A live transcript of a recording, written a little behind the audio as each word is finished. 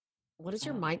What does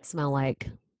your mic smell like?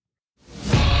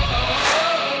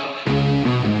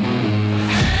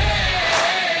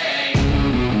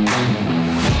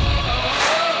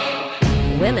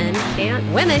 Women can't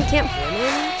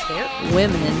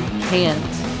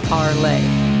parlay.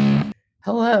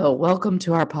 Hello, welcome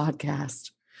to our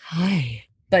podcast. Hi.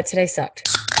 But today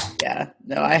sucked. Yeah,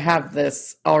 no, I have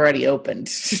this already opened.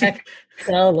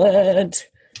 Excellent.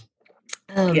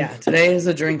 Yeah, today is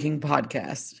a drinking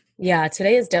podcast. Yeah,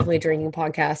 today is definitely a drinking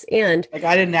podcast. And like,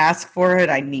 I didn't ask for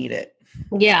it, I need it.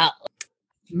 Yeah.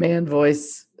 Man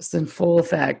voice is in full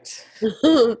effect.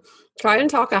 Try and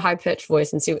talk a high-pitched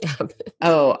voice and see what happens.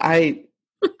 Oh, I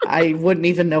wouldn't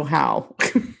even know how.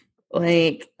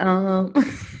 I can't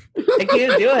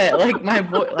do it. Like my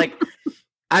voice, like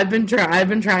I've been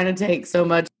trying to take so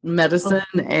much medicine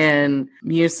and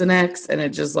Mucinex, and it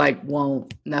just like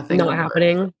nothing. Not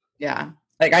happening. Yeah.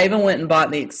 Like I even went and bought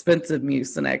the expensive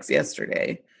Mucinex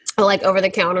yesterday. Like over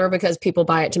the counter because people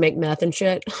buy it to make meth and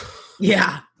shit.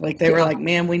 Yeah. Like they were like,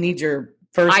 "Man, we need your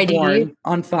firstborn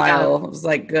on file." Yeah. I was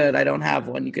like, "Good, I don't have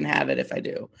one. You can have it if I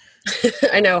do."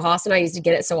 I know. Haas and I used to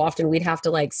get it so often we'd have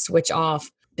to like switch off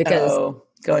because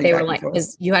they were like,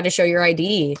 because you had to show your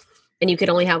ID and you could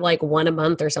only have like one a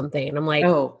month or something. And I'm like,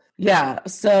 oh yeah.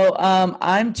 So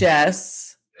I'm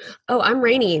Jess. Oh, I'm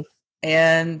Rainey.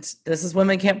 And this is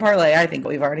Women Can't Parlay. I think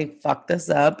we've already fucked this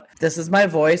up. This is my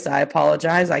voice. I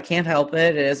apologize. I can't help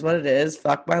it. It is what it is.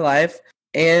 Fuck my life.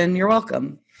 And you're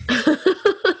welcome.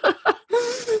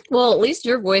 Well, at least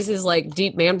your voice is like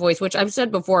deep man voice, which I've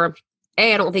said before.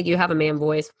 I don't think you have a man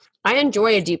voice. I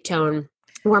enjoy a deep tone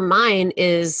where mine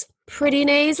is pretty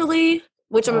nasally,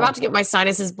 which I'm about to get my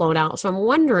sinuses blown out. So I'm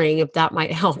wondering if that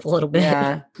might help a little bit.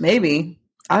 Yeah, maybe.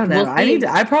 I don't know.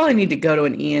 I probably need to go to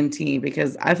an ENT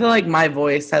because I feel like my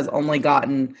voice has only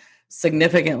gotten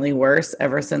significantly worse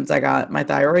ever since I got my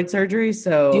thyroid surgery.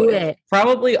 So it's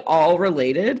probably all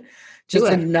related. Just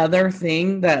another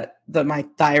thing that my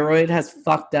thyroid has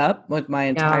fucked up with my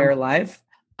entire life.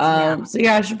 So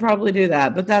yeah, I should probably do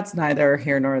that, but that's neither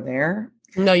here nor there.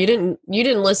 No, you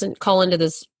didn't call into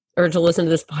this or to listen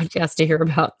to this podcast to hear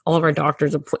about all of our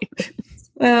doctor's appointments.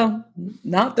 Well,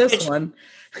 not this one.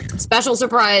 Special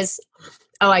surprise.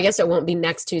 Oh, I guess it won't be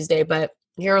next Tuesday, but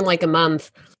here in like a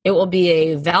month, it will be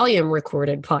a Valium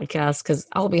recorded podcast because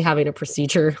I'll be having a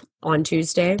procedure on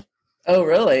Tuesday. Oh,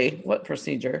 really? What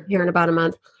procedure? Here in about a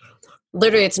month.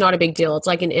 Literally, it's not a big deal. It's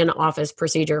like an in-office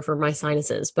procedure for my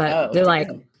sinuses. But they're like,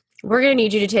 we're going to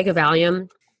need you to take a Valium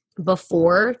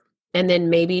before and then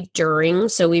maybe during.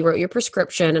 So we wrote your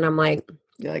prescription. And I'm like,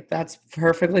 you're like, that's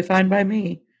perfectly fine by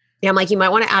me. Yeah, I'm like, you might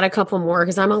want to add a couple more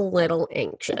because I'm a little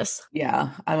anxious.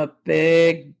 Yeah, I'm a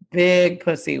big, big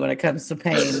pussy when it comes to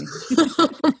pain.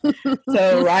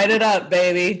 So write it up,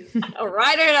 baby.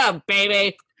 Write it up,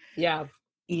 baby. Yeah.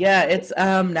 Yeah, it's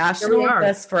National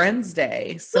Best Friends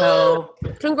Day. So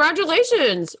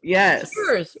congratulations. Yes.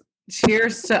 Cheers.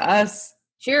 Cheers to us.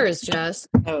 Cheers, Jess.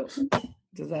 Oh,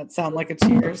 does that sound like a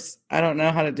cheers? I don't know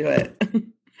how to do it.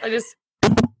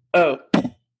 Oh,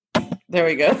 there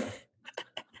we go.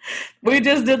 We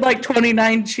just did like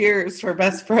 29 cheers for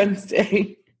Best Friends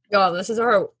Day. Oh, this is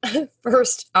our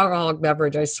first alcoholic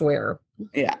beverage, I swear.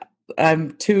 Yeah,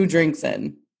 I'm 2 drinks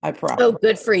in, I promise. Oh,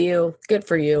 good for you. Good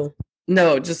for you.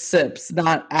 No, just sips,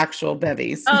 not actual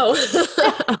bevies.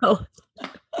 Oh.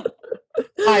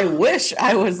 I wish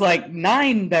I was like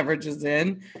 9 beverages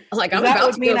in. Like that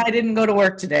would mean I didn't go to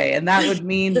work today, and that would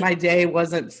mean my day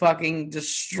wasn't fucking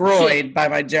destroyed by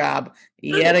my job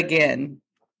yet again.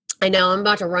 I know. I'm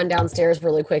about to run downstairs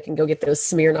really quick and go get those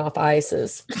Smirnoff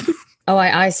ices. Oh,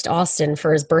 I iced Austin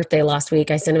for his birthday last week.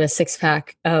 I sent him a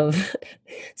 6-pack of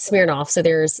Smirnoff, so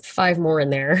there's 5 more in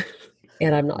there,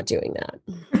 and I'm not doing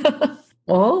that.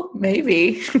 Well,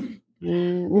 maybe.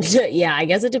 Yeah, I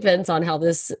guess it depends on how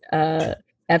this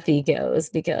epi goes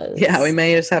because... Yeah, we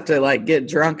may just have to like get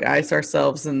drunk, ice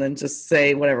ourselves, and then just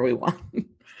say whatever we want.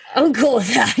 I'm cool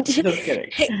with that. Just kidding.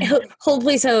 Hey, hold,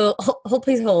 please hold.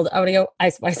 I want to go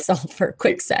ice myself for a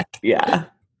quick sec. Yeah.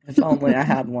 If only I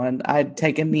had one. I'd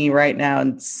take a knee right now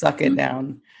and suck it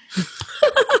down.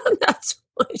 That's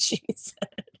what she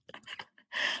said.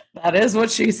 That is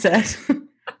what she said.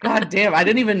 God damn. I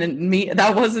didn't even mean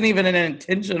that wasn't even an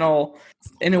intentional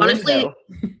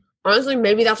Honestly,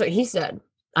 maybe that's what he said.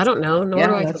 I don't know.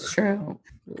 That's true.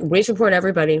 We support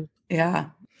everybody. Yeah.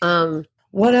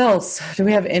 What else? Do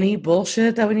we have any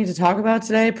bullshit that we need to talk about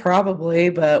today? Probably,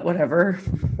 but whatever.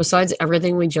 Besides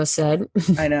everything we just said.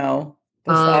 I know.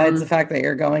 Besides the fact that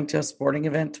you're going to a sporting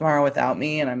event tomorrow without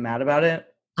me and I'm mad about it.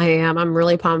 I am. I'm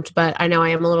really pumped, but I know I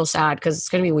am a little sad because it's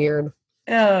going to be weird.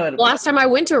 Oh, Last time I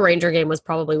went to a Ranger game was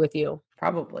probably with you.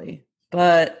 Probably.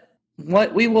 But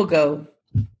What we will go.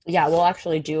 Yeah, we'll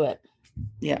actually do it.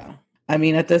 Yeah. I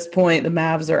mean, at this point, the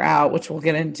Mavs are out, which we'll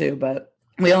get into, but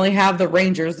we only have the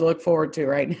Rangers to look forward to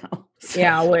right now. So,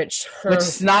 yeah, which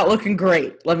is not looking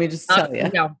great. Let me just tell you.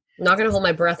 No, not going to hold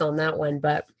my breath on that one,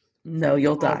 but. No,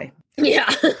 you'll die.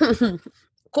 Yeah.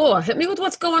 Cool. Hit me with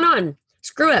what's going on.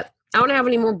 Screw it. I don't have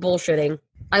any more bullshitting.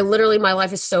 My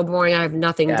life is so boring. I have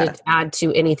nothing to add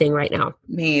to anything right now.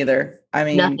 Me either. I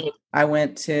mean, nothing. I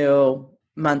went to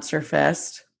Munster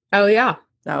Fest. Oh, yeah.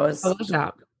 That was. How was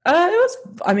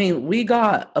that? We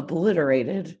got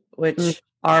obliterated, which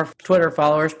our Twitter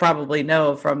followers probably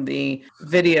know from the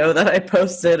video that I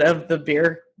posted of the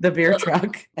beer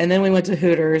truck. And then we went to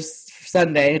Hooters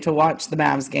Sunday to watch the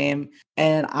Mavs game.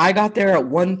 And I got there at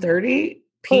 1:30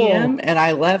 p.m. and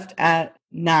I left at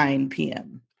 9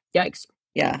 p.m. Yikes.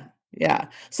 Yeah. Yeah.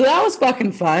 So that was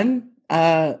fucking fun.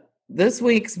 This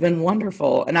week's been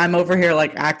wonderful. And I'm over here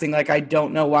like acting like I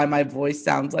don't know why my voice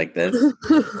sounds like this.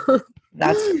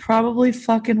 That's probably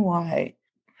fucking why.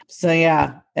 So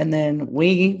yeah. And then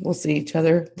we will see each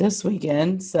other this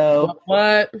weekend. So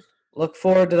what? Look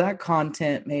forward to that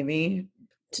content maybe.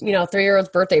 3-year-old's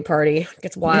birthday party.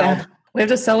 Gets wild. Yeah. We have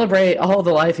to celebrate all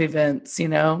the life events,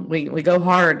 We go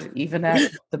hard even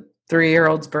at the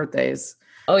 3-year-old's birthdays.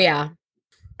 Oh yeah.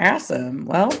 Awesome.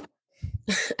 Well,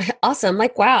 awesome.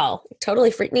 Like, wow. Totally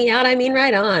freaked me out. I mean,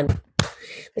 right on.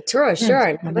 The Turo,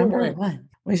 sure. Number one.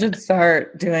 We should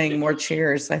start doing more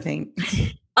cheers, I think.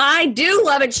 I do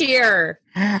love a cheer.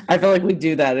 I feel like we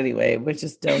do that anyway. We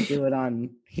just don't do it on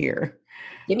here.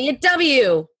 Give me a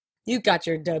W. You got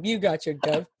your W. You got your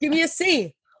W. Give me a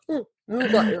C.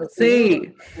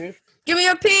 C. Give me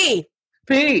a P.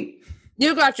 P.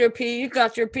 You got your P. You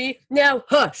got your P. Now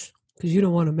hush. Because you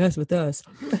don't want to mess with us.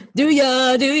 Do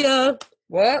ya?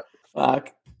 What?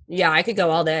 Fuck. Yeah, I could go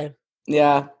all day.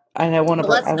 Yeah. I want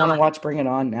to watch Bring It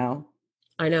On now.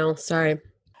 I know. Sorry.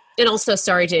 And also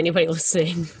sorry to anybody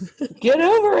listening. Get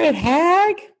over it,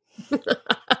 hag.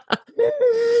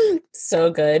 So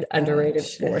good. Underrated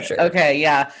for sure. Okay,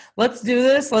 yeah. Let's do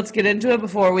this. Let's get into it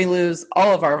before we lose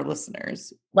all of our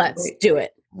listeners. Let's do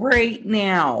it. Right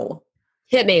now.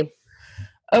 Hit me.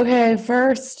 Okay,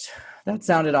 first. That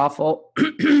sounded awful.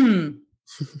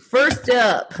 First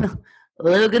up,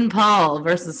 Logan Paul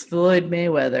versus Floyd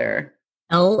Mayweather.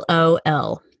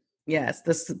 LOL. Yes,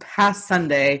 this past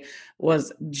Sunday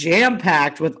was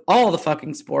jam-packed with all the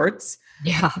fucking sports.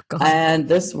 Yeah, God. And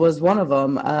this was one of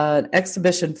them, an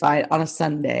exhibition fight on a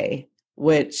Sunday,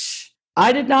 which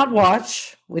I did not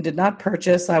watch. We did not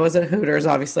purchase. I was at Hooters,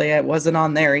 obviously. It wasn't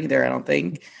on there either, I don't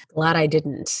think. Glad I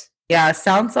didn't. Yeah,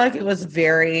 sounds like it was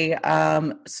very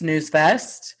snooze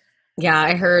fest. Yeah,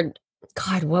 I heard,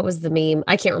 God, what was the meme?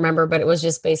 I can't remember, but it was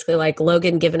just basically like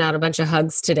Logan giving out a bunch of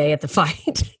hugs today at the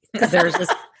fight. Because there was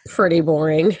just pretty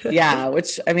boring. Yeah,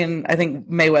 which, I mean, I think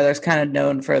Mayweather's kind of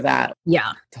known for that.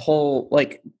 Yeah. Whole,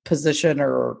 like, position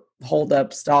or hold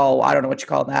up stall. I don't know what you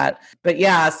call that. But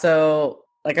yeah, so,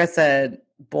 like I said,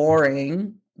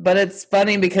 boring. But it's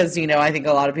funny because, I think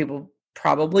a lot of people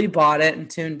probably bought it and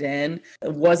tuned in.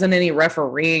 It wasn't any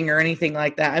refereeing or anything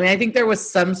like that. I mean, I think there was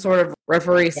some sort of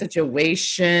referee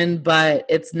situation, but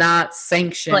it's not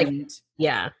sanctioned.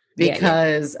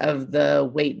 Because of the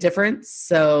weight difference.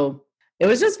 So it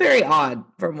was just very odd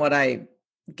from what I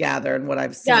gather and what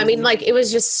I've seen. Yeah, I mean, like, it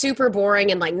was just super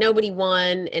boring and, like, nobody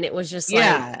won. And it was just, cool.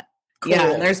 Yeah,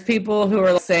 and there's people who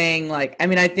are saying, like, I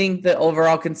mean, I think the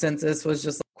overall consensus was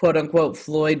just, quote unquote,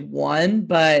 Floyd won.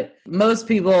 But most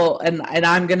people, and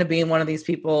I'm going to be one of these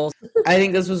people, I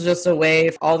think this was just a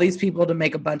way for all these people to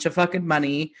make a bunch of fucking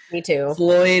money. Me too.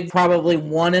 Floyd probably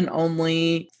one and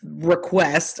only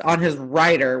request on his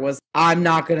rider was, I'm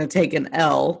not going to take an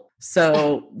L.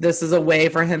 So this is a way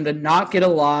for him to not get a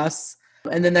loss.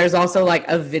 And then there's also like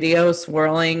a video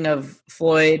swirling of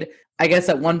Floyd, I guess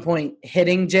at one point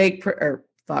hitting Logan.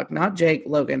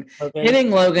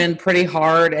 Hitting Logan pretty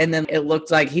hard. And then it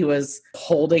looked like he was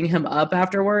holding him up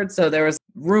afterwards. So there was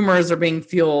rumors are being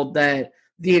fueled that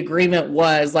the agreement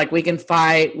was like, we can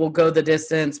fight, we'll go the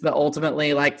distance, but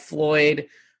ultimately like Floyd,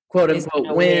 quote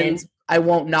unquote, wins. I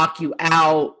won't knock you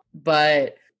out,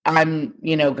 but I'm,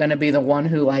 going to be the one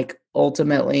who like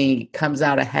ultimately comes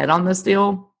out ahead on this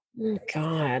deal.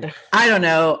 God. I don't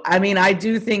know. I mean, I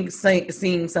do think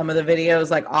seeing some of the videos,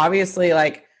 like obviously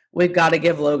like we've got to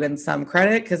give Logan some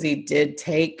credit because he did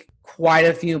take quite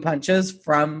a few punches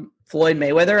from Floyd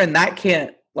Mayweather, and that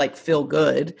can't like feel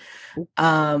good.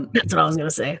 That's what I was going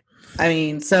to say. I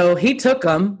mean, so he took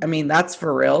them. I mean, that's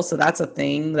for real. So that's a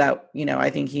thing that, I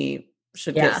think he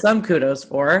should get some kudos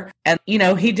for. And,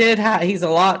 he's a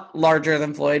lot larger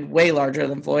than Floyd, way larger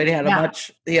than Floyd. He had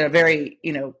he had a very,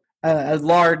 a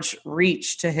large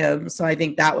reach to him. So I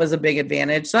think that was a big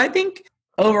advantage. So I think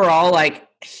overall, like,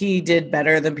 he did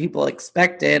better than people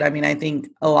expected. I mean, I think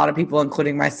a lot of people,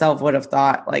 including myself, would have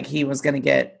thought like he was going to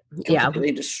get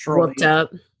completely destroyed. Whooped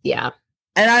up. Yeah.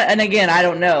 And again, I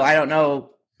don't know. I don't know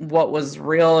what was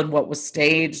real and what was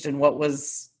staged and what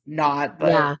was not.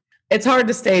 But it's hard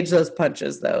to stage those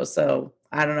punches, though. So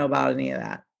I don't know about any of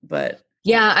that. But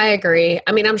yeah, I agree.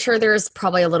 I mean, I'm sure there's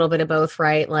probably a little bit of both,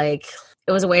 right? Like,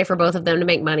 it was a way for both of them to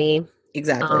make money.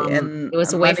 Exactly. And it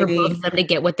was a way for both of them to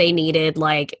get what they needed.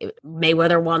 Like,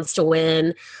 Mayweather wants to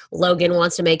win. Logan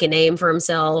wants to make a name for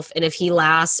himself. And if he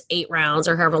lasts 8 rounds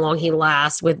or however long he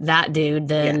lasts with that dude,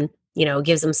 then,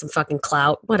 gives him some fucking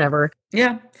clout, whatever.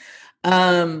 Yeah.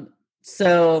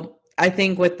 So I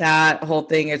think with that whole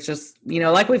thing, it's just,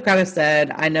 like we've kind of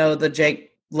said, I know the Jake,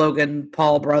 Logan,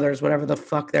 Paul brothers, whatever the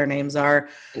fuck their names are.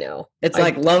 It's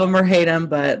like love them or hate them,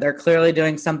 but they're clearly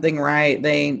doing something right.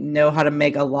 They know how to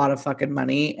make a lot of fucking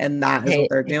money, and that is what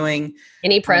they're doing.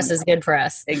 Any press is good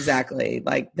press. Exactly.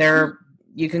 Like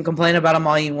you can complain about them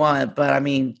all you want, but I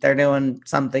mean, they're doing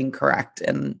something correct,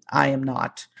 and I am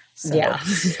not. So. Yeah,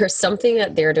 there's something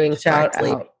that they're doing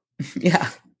correctly. Out. Yeah.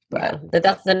 But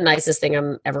that's the nicest thing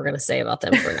I'm ever going to say about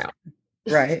them for now.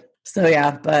 Right. So,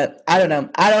 yeah, but I don't know.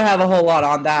 I don't have a whole lot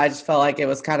on that. I just felt like it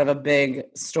was kind of a big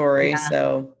story. Yeah.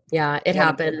 So, yeah, it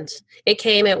happened. It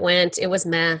came, it went, it was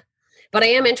meh. But I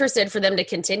am interested for them to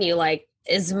continue. Like,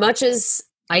 as much as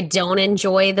I don't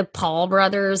enjoy the Paul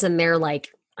brothers and their, like,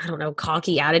 I don't know,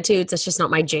 cocky attitudes, it's just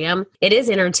not my jam. It is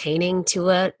entertaining to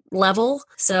a level.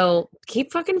 So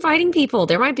keep fucking fighting people.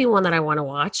 There might be one that I want to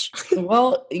watch.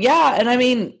 Well, yeah. And I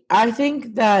mean, I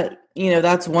think that,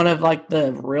 that's one of like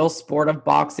the real sport of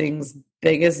boxing's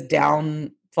biggest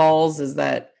downfalls is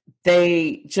that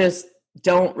they just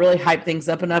don't really hype things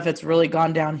up enough. It's really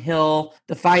gone downhill.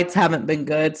 The fights haven't been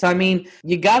good. So, I mean,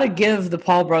 you got to give the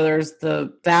Paul brothers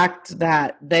the fact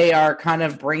that they are kind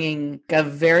of bringing a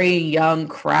very young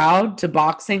crowd to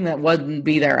boxing that wouldn't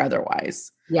be there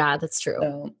otherwise. Yeah, that's true.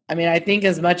 So, I mean, I think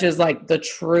as much as like the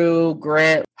true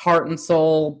grit, heart and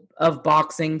soul of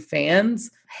boxing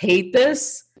fans hate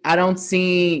this, I don't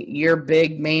see your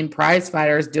big main prize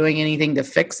fighters doing anything to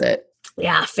fix it.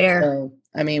 Yeah, fair. So,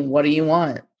 I mean, what do you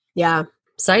want? Yeah.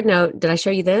 Side note, did I show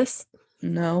you this?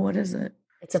 No, what is it?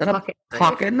 It's a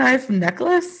pocket knife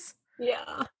necklace?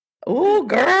 Yeah. Oh,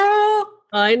 girl.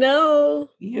 I know.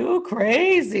 You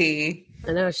crazy.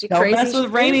 I know. She Don't crazy. Don't mess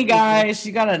with Rainy, guys.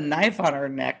 She got a knife on her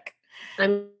neck.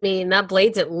 I mean, that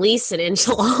blade's at least 1 inch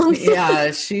long.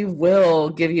 Yeah, she will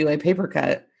give you a paper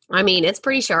cut. I mean, it's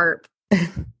pretty sharp.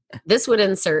 This would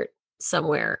insert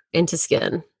somewhere into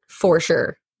skin for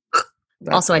sure.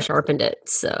 Also, I sharpened it,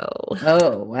 so.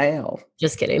 Oh, wow.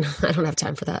 Just kidding. I don't have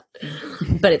time for that.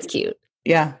 But it's cute.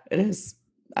 Yeah, it is.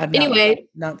 I've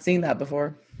not seen that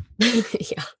before.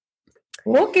 Yeah.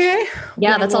 Okay.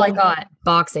 Yeah, that's all I got.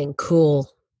 Boxing. Cool.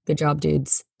 Good job,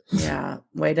 dudes. Yeah.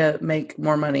 Way to make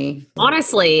more money.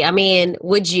 Honestly, I mean,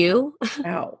 would you?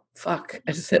 Ow. Fuck.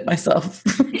 I just hit myself.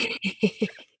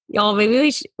 Y'all,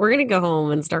 maybe we're going to go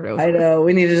home and start over. I know.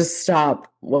 We need to just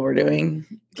stop what we're doing.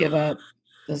 Give up.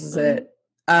 This is it.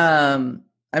 I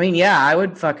mean, yeah, I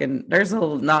would fucking, there's a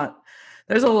lot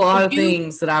of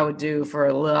things that I would do for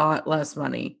a lot less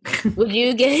money. Would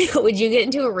you get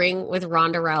into a ring with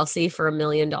Ronda Rousey for $1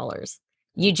 million?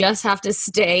 You just have to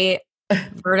stay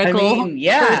vertical. I mean,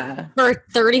 yeah. For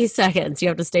 30 seconds, you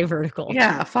have to stay vertical.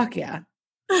 Yeah, fuck yeah.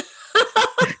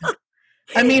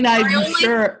 I mean, I'm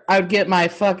sure I would get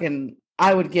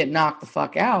I would get knocked the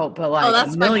fuck out, but like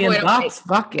 $1 million,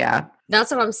 fuck yeah. That's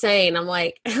what I'm saying. I'm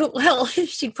like, well,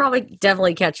 she'd probably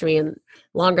definitely catch me in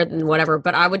longer than whatever.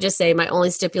 But I would just say my only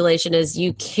stipulation is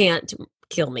you can't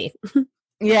kill me.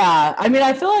 Yeah. I mean,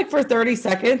 I feel like for 30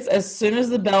 seconds, as soon as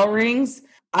the bell rings,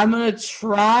 I'm going to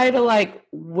try to like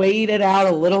wait it out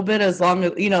a little bit as long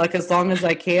as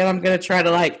I can. I'm going to try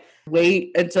to like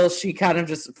wait until she kind of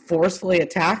just forcefully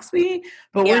attacks me.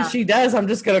 But when she does, I'm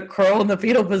just going to curl in the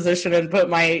fetal position and put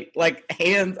my like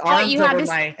arms over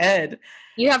my head.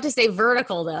 You have to stay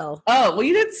vertical, though. Oh, well,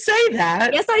 you didn't say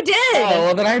that. Yes, I did. Oh,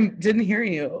 well, then I didn't hear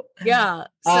you. Yeah.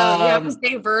 So you have to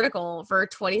stay vertical for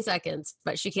 20 seconds,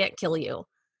 but she can't kill you.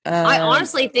 I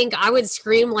honestly think I would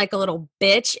scream like a little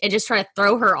bitch and just try to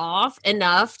throw her off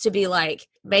enough to be like,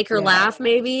 make her laugh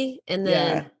maybe. And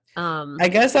then, I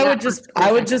guess I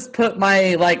would just put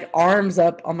my like arms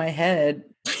up on my head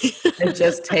and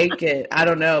just take it. I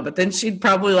don't know. But then she'd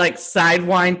probably like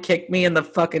sidewind kick me in the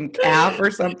fucking calf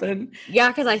or something. Yeah,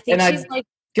 because I think she's like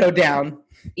go down.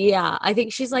 Yeah, I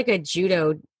think she's like a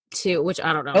judo too, which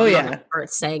I don't know. Oh, I'm not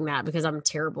saying that because I'm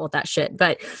terrible at that shit.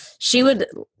 But she would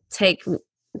take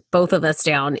both of us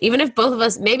down. Even if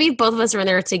maybe both of us are in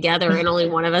there together and only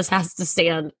one of us has to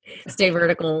stay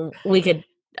vertical, we could.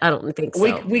 I don't think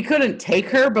so. We couldn't take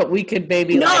her, but we could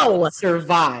maybe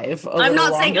survive. I'm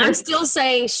not saying. I'm still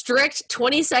saying strict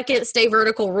 20-second stay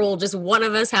vertical rule. Just one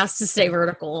of us has to stay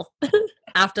vertical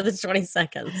after the 20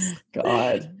 seconds.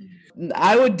 God,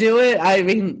 I would do it. I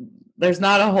mean, there's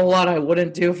not a whole lot I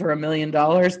wouldn't do for $1 million,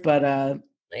 but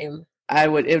Same. I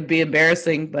would. It would be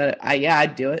embarrassing, but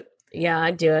I'd do it. Yeah,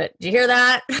 I'd do it. Did you hear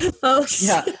that, folks?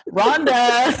 Yeah,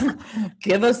 Rhonda,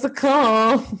 give us a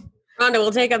call. Rhonda,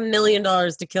 we'll take $1 million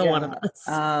to kill one of us.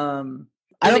 I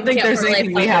don't think there's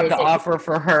anything we have to offer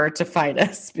for her to fight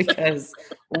us because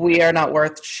we are not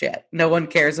worth shit. No one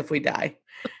cares if we die.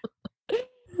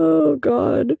 Oh,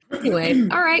 God. Anyway,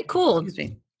 all right, cool. Excuse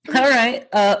me. All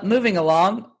right, moving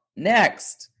along.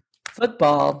 Next,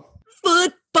 football.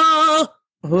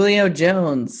 Julio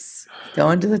Jones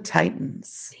going to the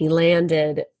Titans. He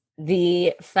landed.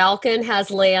 The Falcon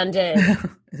has landed.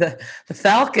 The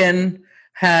Falcon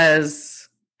has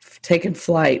taken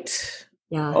flight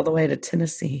all the way to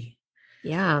Tennessee.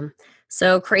 Yeah.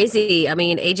 So crazy. I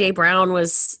mean, AJ Brown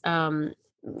was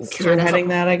spearheading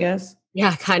that, I guess.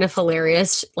 Yeah, kind of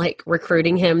hilarious, like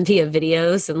recruiting him via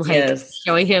videos and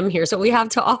showing him, here's what we have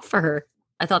to offer.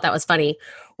 I thought that was funny,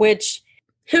 which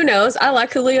who knows? I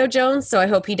like Julio Jones, so I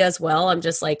hope he does well. I'm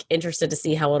just like interested to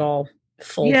see how it all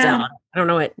folds out. I don't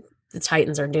know what the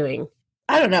Titans are doing.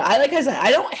 I don't know. Like I said,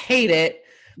 I don't hate it.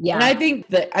 Yeah. And I think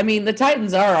that, I mean, the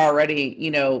Titans are already,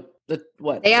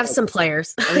 they have some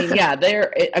players.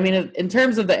 I mean, in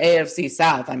terms of the AFC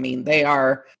South, I mean, they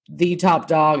are the top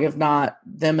dog, if not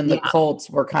them and the Colts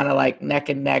were kind of like neck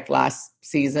and neck last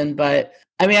season. But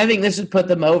I mean, I think this should put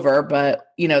them over, but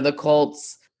the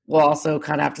Colts will also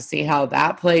kind of have to see how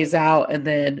that plays out. And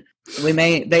then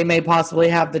they may possibly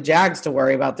have the Jags to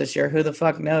worry about this year. Who the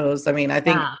fuck knows? I mean, I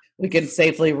think we can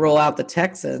safely rule out the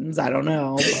Texans. I don't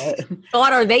know. But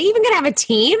God, are they even going to have a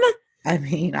team? I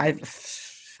mean,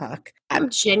 I'm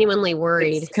genuinely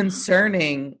worried. It's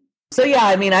concerning. So yeah,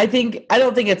 I mean, I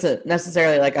don't think it's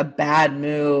necessarily like a bad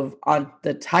move on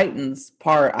the Titans'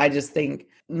 part. I just think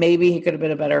maybe he could have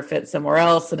been a better fit somewhere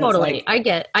else. And totally, it's I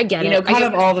get it. Kind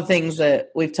of all the things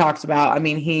that we've talked about. I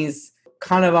mean, he's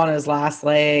kind of on his last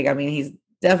leg. I mean, he's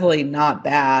definitely not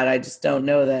bad. I just don't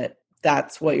know that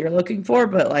that's what you're looking for.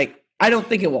 But like, I don't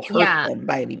think it will hurt them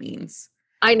by any means.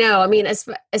 I know. I mean,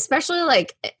 especially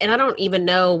like, and I don't even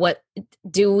know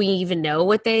do we even know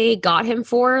what they got him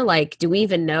for? Like, do we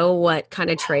even know what kind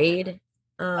of trade?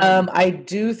 I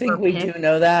do think we do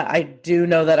know that. I do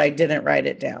know that I didn't write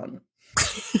it down.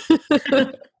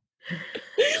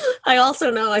 I also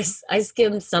know I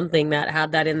skimmed something that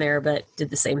had that in there, but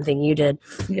did the same thing you did.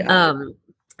 Yeah.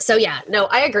 So yeah, no,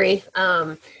 I agree.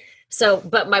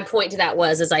 But my point to that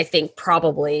is I think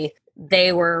probably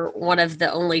they were one of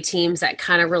the only teams that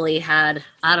kind of really had,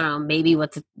 I don't know, maybe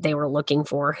what they were looking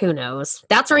for. Who knows?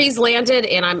 That's where he's landed,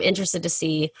 and I'm interested to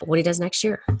see what he does next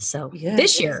year. So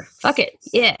this year, fuck it.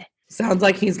 Yeah. Sounds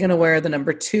like he's going to wear the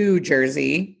number 2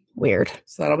 jersey. Weird.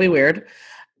 So that'll be weird.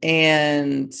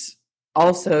 And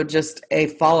also just a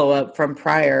follow-up from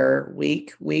prior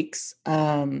weeks.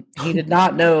 He did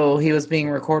not know he was being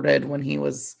recorded when he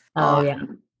was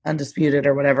Undisputed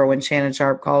or whatever when Shannon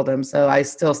Sharpe called him. So I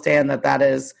still stand that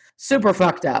is super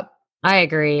fucked up. I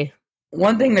agree.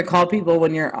 One thing to call people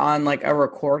when you're on like a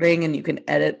recording and you can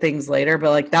edit things later,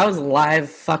 but like that was live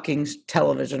fucking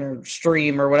television or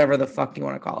stream or whatever the fuck you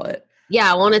want to call it.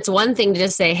 Yeah, well, and it's one thing to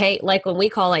just say, hey, like when we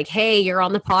call like, hey, you're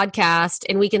on the podcast,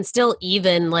 and we can still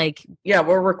even like... Yeah,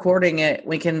 we're recording it.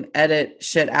 We can edit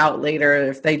shit out later.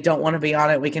 If they don't want to be on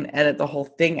it, we can edit the whole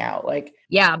thing out. Like,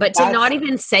 yeah, but to not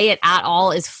even say it at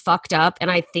all is fucked up,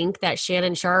 and I think that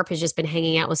Shannon Sharpe has just been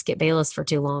hanging out with Skip Bayless for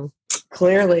too long.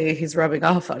 Clearly, he's rubbing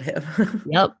off on him.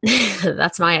 Yep,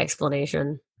 that's my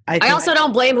explanation. I also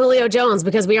don't blame Julio Jones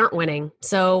because we aren't winning,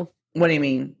 so... What do you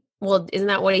mean? Well, isn't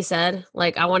that what he said?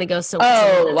 Like, I want to go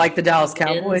like the Dallas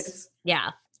Cowboys? Yeah.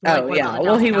 Like, yeah.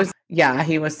 Well, he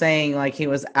was saying like he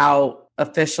was out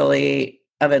officially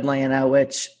of Atlanta,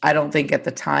 which I don't think at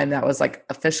the time that was like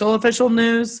official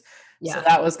news. Yeah. So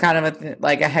that was kind of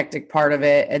a hectic part of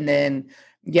it. And then,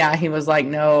 he was like,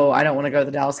 no, I don't want to go to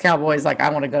the Dallas Cowboys. Like, I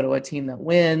want to go to a team that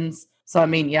wins. So, I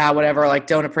mean, whatever, like,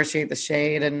 don't appreciate the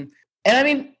shade. And I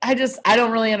mean, I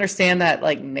don't really understand that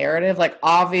like narrative. Like,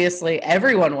 obviously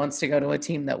everyone wants to go to a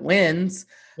team that wins.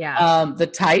 Yeah. The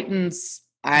Titans,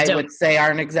 I would say,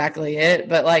 aren't exactly it,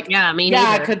 but like,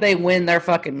 could they win their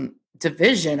fucking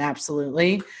division?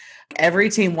 Absolutely. Every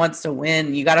team wants to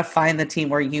win. You got to find the team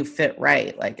where you fit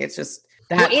right. Like, it's just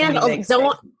that.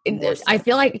 I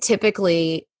feel like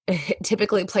typically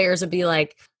typically players would be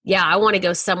like, yeah, I want to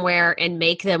go somewhere and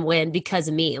make them win because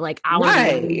of me. Like, I want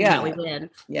to really win.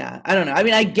 Yeah. I don't know. I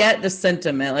mean, I get the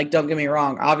sentiment. Like, don't get me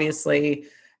wrong. Obviously,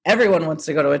 everyone wants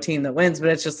to go to a team that wins, but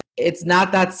it's just, it's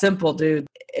not that simple, dude.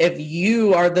 If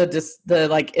you are the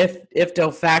like, if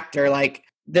do factor, like,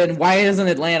 then why isn't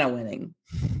Atlanta winning?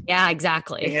 Yeah,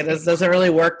 exactly. It doesn't really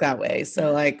work that way.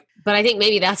 So, like, but I think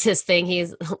maybe that's his thing.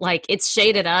 He's like, it's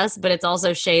shade at us, but it's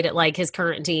also shade at like his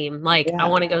current team. Like, I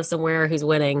want to go somewhere who's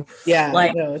winning. Yeah,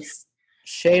 like, no, it's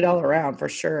shade all around for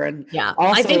sure. And yeah,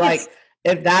 also, I think like,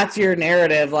 if that's your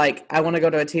narrative, like, I want to go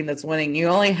to a team that's winning, you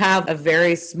only have a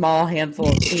very small handful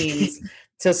of teams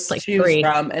to choose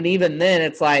from. And even then,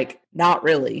 it's like, not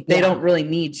really. They don't really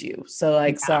need you. So,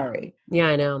 like, sorry. Yeah,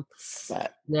 I know.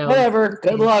 But whatever.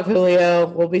 Good luck, Julio.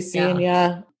 We'll be seeing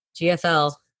ya.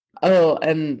 GFL. Oh,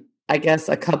 and I guess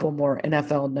a couple more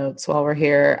NFL notes while we're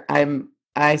here.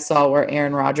 I saw where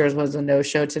Aaron Rodgers was a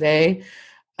no-show today.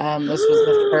 This was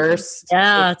the first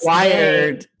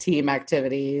required team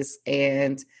activities,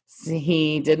 and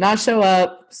he did not show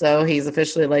up, so he's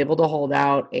officially labeled a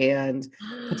holdout and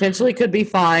potentially could be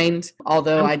fined.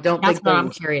 Although I don't think that's what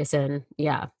I'm curious in.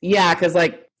 Yeah, because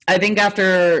like I think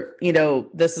after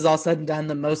this is all said and done,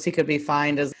 the most he could be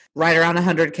fined is right around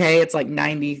 $100K. It's like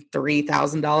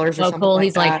 $93,000 or something. Cool. Like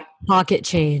he's that. Like pocket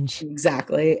change.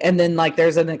 Exactly. And then like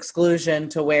there's an exclusion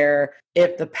to where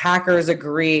if the Packers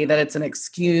agree that it's an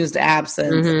excused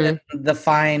absence, then the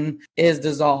fine is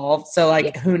dissolved. So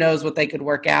like who knows what they could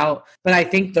work out. But I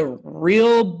think the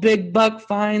real big buck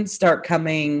fines start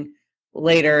coming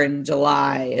later in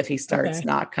July if he starts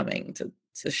not coming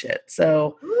to shit.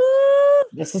 So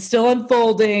this is still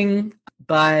unfolding,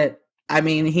 but I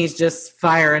mean, he's just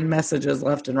firing messages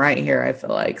left and right here, I feel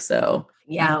like. So,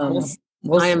 we'll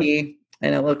see.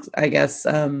 And it looks, I guess,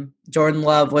 Jordan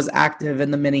Love was active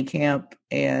in the mini camp,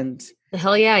 and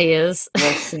hell yeah, he is.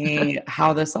 We'll see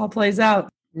how this all plays out.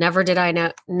 Never did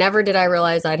I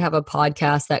realize I'd have a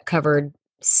podcast that covered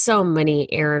so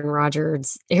many Aaron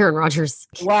Rodgers.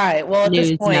 Right. Well, at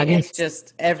this point, it's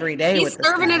just every day. He's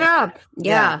serving it up.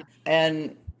 Yeah.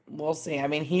 And we'll see. I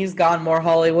mean, he's gone more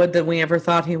Hollywood than we ever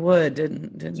thought he would,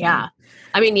 didn't he? I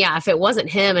mean, if it wasn't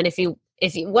him, and if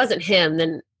he wasn't him,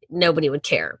 then nobody would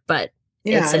care. But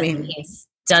he's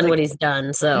done what he's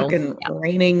done. So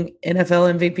reigning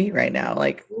NFL MVP right now,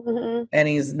 like, and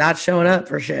he's not showing up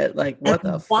for shit. Like, what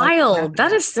the wild?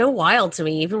 That is so wild to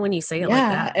me, even when you say it like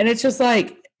that. And it's just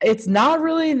like it's not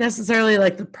really necessarily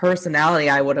like the personality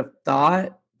I would have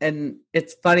thought. And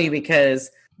it's funny because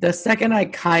the second I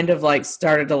kind of like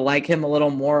started to like him a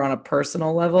little more on a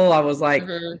personal level, I was like,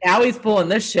 now he's pulling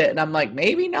this shit. And I'm like,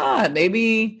 maybe not.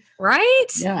 Maybe. Right?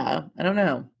 Yeah. I don't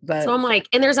know. But so I'm like,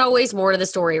 and there's always more to the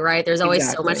story, right? There's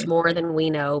always so much more than we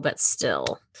know, but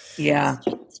still. Yeah.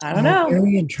 I don't know.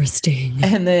 Very interesting.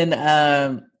 And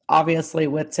then obviously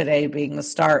with today being the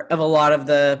start of a lot of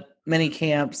the mini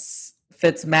camps,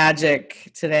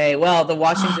 Fitzmagic today. Well, the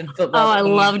Washington football. I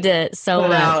loved it so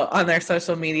much. Out on their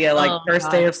social media, like first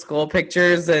day of school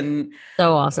pictures, and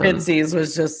so awesome. Fitzy's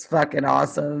was just fucking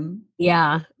awesome.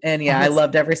 Yeah, and I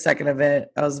loved every second of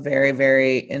it. I was very,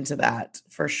 very into that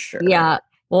for sure. Yeah.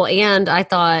 Well, and I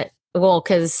thought,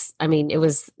 because I mean, it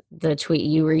was the tweet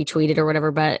you retweeted or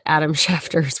whatever, but Adam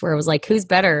Schefter's where it was like, who's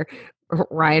better,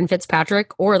 Ryan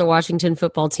Fitzpatrick or the Washington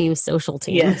football team's social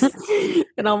team? Yes.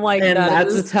 And I'm like, and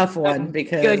that's a tough one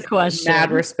because good question.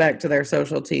 Mad respect to their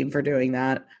social team for doing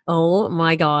that. Oh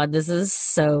my God, this is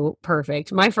so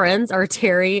perfect. My friends are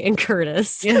Terry and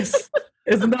Curtis. Yes.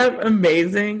 Isn't that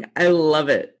amazing? I love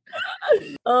it.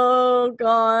 Oh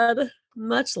God.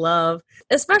 Much love.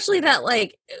 Especially that,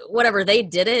 like, whatever, they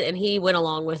did it and he went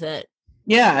along with it.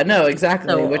 Yeah, no,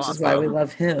 exactly. So which awesome. Is why we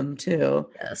love him too.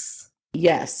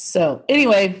 Yes. So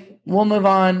anyway, we'll move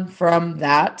on from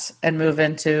that and move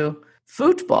into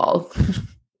football.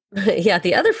 Yeah,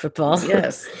 the other football.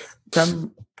 Yes.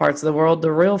 Some parts of the world,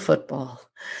 the real football.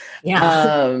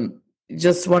 Yeah.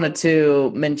 Just wanted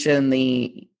to mention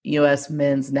the U.S.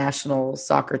 men's national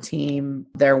soccer team,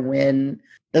 their win.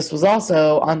 This was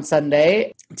also on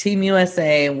Sunday. Team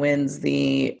USA wins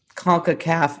the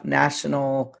CONCACAF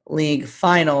National League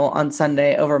final on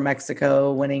Sunday over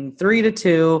Mexico, winning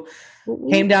 3-2.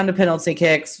 Came down to penalty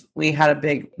kicks. We had a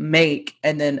big make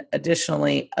and then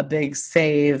additionally a big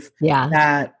save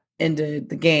that ended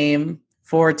the game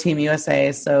for Team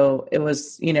USA. So it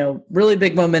was, really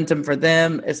big momentum for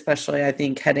them, especially I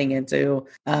think heading into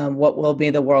what will be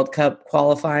the World Cup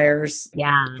qualifiers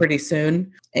pretty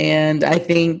soon. And I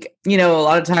think, a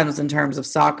lot of times in terms of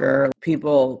soccer,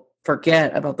 people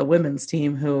forget about the women's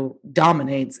team who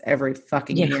dominates every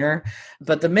fucking year.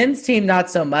 But the men's team, not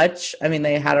so much. I mean,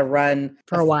 they had a run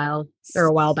for a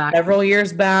while back. Several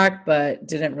years back, but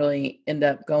didn't really end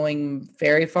up going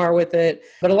very far with it.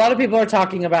 But a lot of people are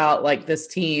talking about like this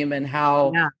team and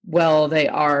how well they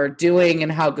are doing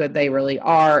and how good they really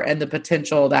are and the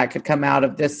potential that could come out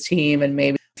of this team and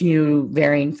maybe a few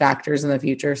varying factors in the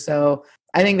future. So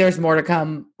I think there's more to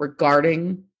come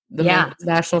regarding the men's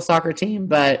national soccer team,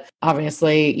 but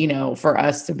obviously, you know, for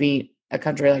us to beat a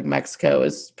country like Mexico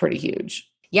is pretty huge.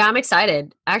 Yeah, I'm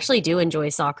excited. I actually do enjoy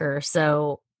soccer,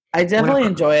 so I definitely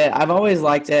enjoy it. I've always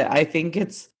liked it. I think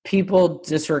it's people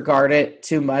disregard it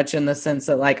too much in the sense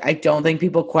that like I don't think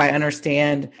people quite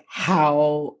understand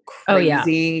how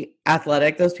crazy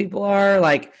athletic those people are.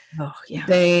 Like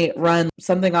they run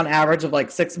something on average of like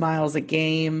 6 miles a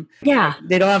game. Yeah.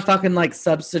 They don't have fucking like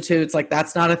substitutes. Like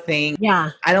that's not a thing.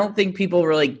 Yeah. I don't think people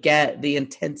really get the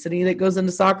intensity that goes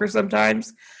into soccer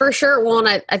sometimes. For sure. Well,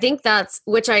 and I think that's,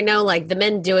 which I know like the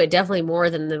men do it definitely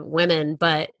more than the women,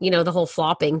 but you know, the whole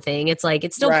flopping thing, it's like,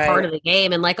 it's still part of the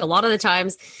game. And like a lot of the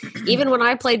times, even when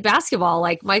I played basketball,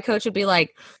 like my coach would be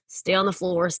like, stay on the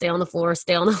floor, stay on the floor,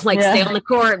 stay on the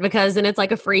court, because then it's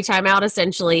like a free timeout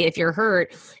essentially if you're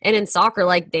hurt. And in soccer,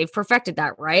 like they've perfected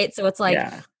that, right? So it's like,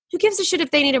 who gives a shit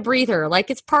if they need a breather? Like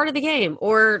it's part of the game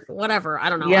or whatever. I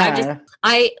don't know. Yeah.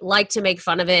 I like to make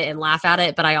fun of it and laugh at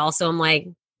it, but I also am like,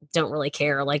 don't really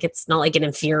care. Like it's not like it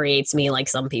infuriates me like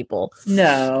some people.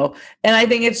 No. And I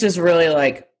think it's just really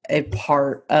like a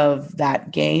part of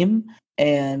that game.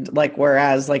 And like,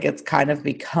 whereas like it's kind of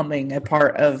becoming a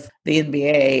part of the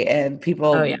NBA and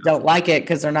people don't like it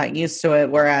because they're not used to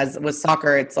it. Whereas with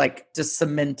soccer, it's like just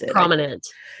cemented. Prominent.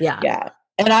 Yeah. Yeah.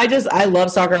 And I love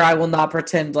soccer. I will not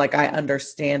pretend like I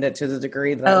understand it to the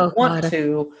degree that I want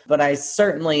to, but I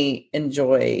certainly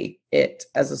enjoy it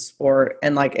as a sport.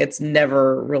 And like, it's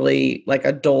never really like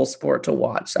a dull sport to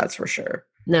watch. That's for sure.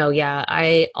 No. Yeah.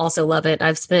 I also love it.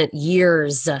 I've spent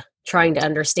years trying to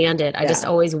understand it. I just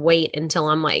always wait until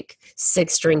I'm like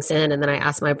 6 drinks in, and then I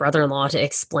ask my brother-in-law to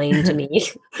explain to me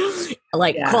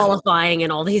like qualifying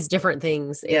and all these different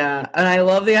things. Yeah. And I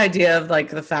love the idea of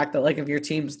like the fact that like if your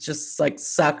team's just like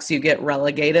sucks, you get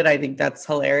relegated. I think that's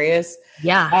hilarious.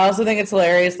 Yeah. I also think it's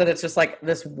hilarious that it's just like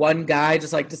this one guy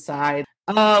just like decide,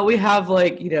 we have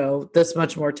like, you know, this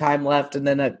much more time left. And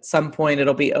then at some point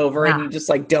it'll be over and you just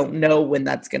like don't know when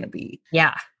that's going to be.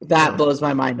 Yeah. That blows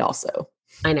my mind also.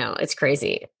 I know, it's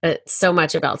crazy. So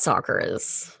much about soccer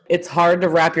is... It's hard to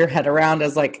wrap your head around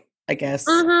as like, I guess,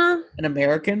 an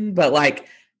American, but like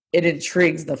it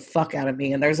intrigues the fuck out of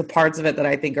me. And there's parts of it that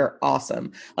I think are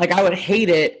awesome. Like I would hate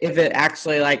it if it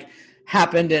actually like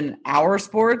happened in our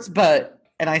sports, and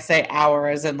I say our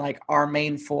as in like our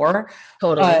main 4.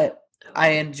 Totally. But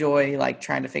I enjoy like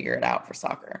trying to figure it out for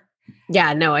soccer.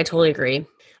 Yeah, no, I totally agree.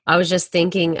 I was just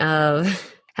thinking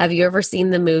of, have you ever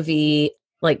seen the movie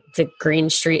like the Green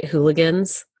Street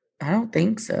Hooligans? I don't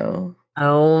think so.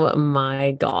 Oh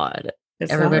my God.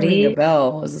 It's everybody not ringing a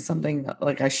bell. Is it something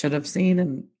like I should have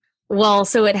seen? Well,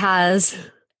 so it has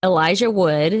Elijah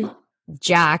Wood,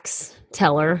 Jax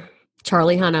Teller,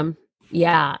 Charlie Hunnam.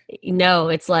 Yeah. No,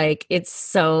 it's like, it's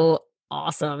so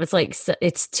awesome. It's like,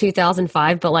 it's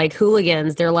 2005, but like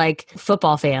hooligans, they're like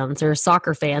football fans or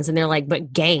soccer fans, and they're like,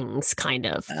 but gangs kind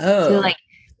of. Oh. So like,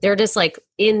 they're just like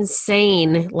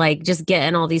insane, like just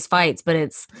getting all these fights. But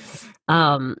it's,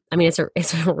 I mean, it's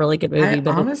a really good movie,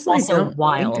 but honestly it's also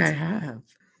wild. Think I have.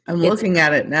 I'm looking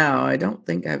at it now. I don't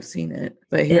think I've seen it,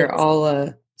 but here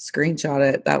I'll screenshot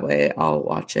it. That way I'll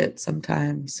watch it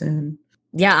sometime soon.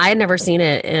 Yeah, I had never seen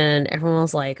it, and everyone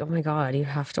was like, "Oh my God, you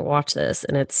have to watch this!"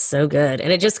 And it's so good,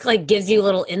 and it just like gives you a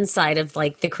little insight of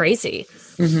like the crazy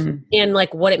and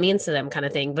like what it means to them, kind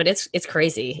of thing. But it's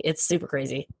crazy. It's super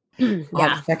crazy.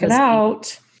 I'll check it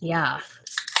out. Yeah.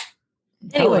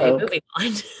 Anyway, moving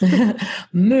on.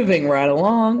 Moving right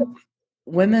along.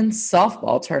 Women's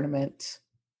softball tournament.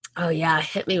 Oh yeah,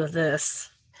 hit me with this.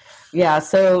 Yeah,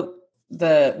 so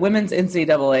the women's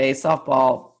NCAA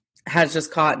softball has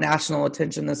just caught national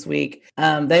attention this week.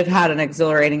 They've had an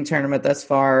exhilarating tournament thus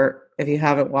far. If you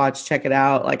haven't watched, check it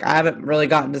out. Like I haven't really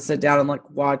gotten to sit down and like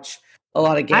watch a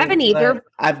lot of games. I haven't either.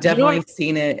 I've definitely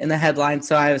seen it in the headlines,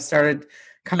 so I've started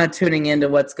kind of tuning into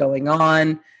what's going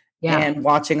on and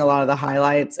watching a lot of the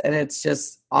highlights, and it's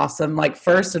just awesome. Like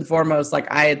first and foremost,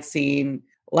 like I had seen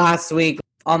last week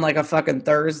on like a fucking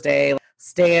Thursday,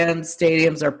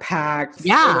 stadiums are packed.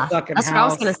 Yeah, that's what I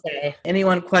was gonna say.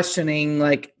 Anyone questioning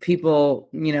like people,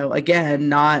 you know, again,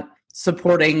 not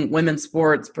supporting women's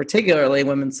sports, particularly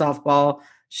women's softball,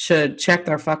 should check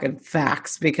their fucking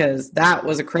facts, because that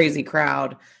was a crazy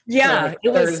crowd. Yeah, it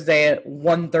was Thursday at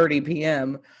 1:30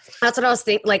 p.m. That's what I was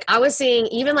thinking. Like, I was seeing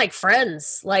even like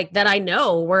friends like that I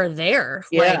know were there,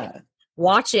 like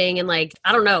watching, and like,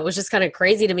 I don't know, it was just kind of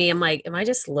crazy to me. I'm like, am I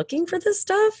just looking for this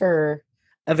stuff, or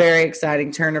a very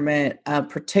exciting tournament,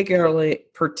 particularly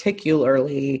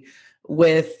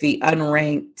with the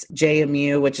unranked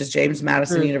JMU, which is James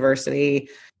Madison University.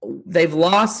 They've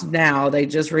lost now. They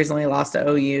just recently lost to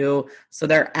OU, so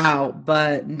they're out,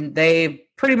 but they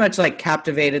pretty much like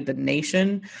captivated the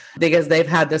nation because they've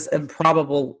had this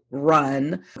improbable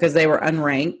run because they were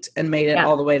unranked and made it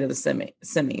all the way to the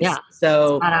semis. Yeah.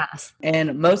 So,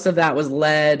 and most of that was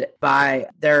led by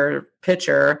their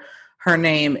pitcher. Her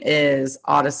name is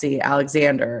Odyssey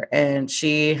Alexander, and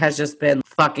she has just been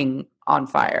fucking on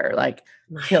fire, like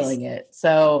killing it.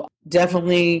 So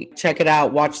definitely check it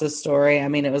out. Watch the story. I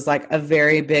mean, it was like a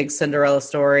very big Cinderella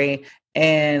story,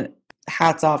 and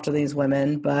hats off to these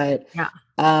women. But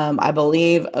I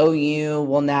believe OU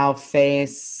will now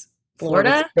face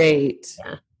Florida State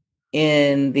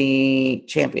in the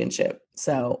championship.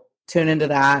 So tune into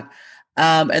that.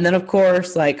 And then, of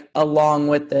course, like along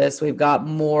with this, we've got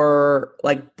more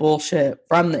like bullshit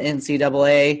from the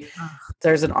NCAA.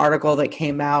 There's an article that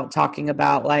came out talking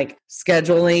about like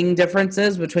scheduling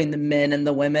differences between the men and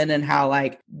the women, and how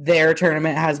like their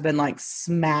tournament has been like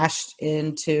smashed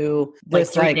into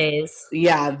this like 3 days.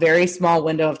 Yeah, very small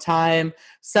window of time.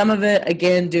 Some of it,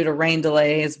 again, due to rain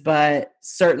delays, but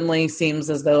certainly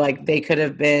seems as though like they could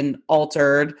have been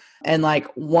altered, and like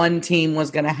one team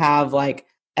was going to have like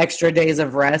extra days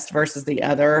of rest versus the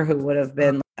other, who would have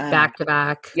been back to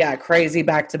back. Yeah, crazy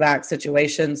back to back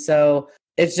situation. So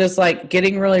it's just like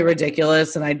getting really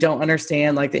ridiculous, and I don't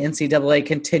understand like the NCAA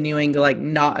continuing to like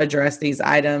not address these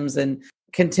items and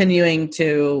continuing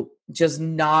to just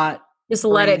not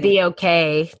let it be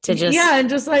okay to just and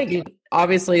just like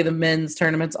obviously the men's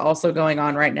tournament's also going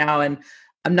on right now, and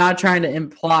I'm not trying to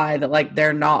imply that like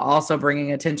they're not also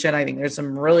bringing attention. I think there's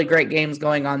some really great games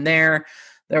going on there.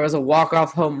 There was a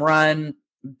walk-off home run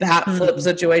bat flip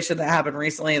situation that happened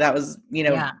recently that was,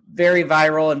 very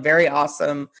viral and very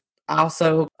awesome.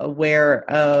 Also aware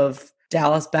of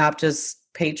Dallas Baptist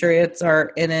Patriots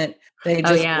are in it. They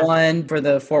just won for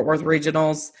the Fort Worth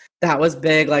Regionals. That was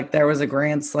big. Like there was a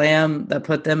grand slam that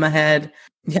put them ahead.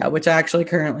 Yeah, which I actually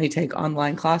currently take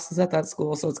online classes at that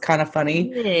school. So it's kind of funny.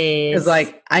 Because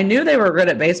like I knew they were good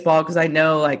at baseball because I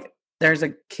know like there's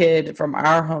a kid from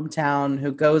our hometown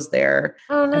who goes there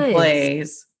and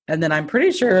plays. And then I'm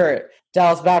pretty sure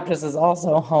Dallas Baptist is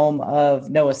also home of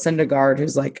Noah Syndergaard,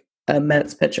 who's like a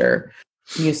Mets pitcher,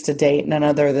 used to date none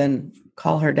other than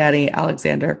call her daddy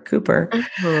Alexander Cooper.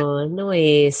 Oh,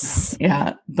 nice.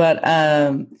 Yeah. But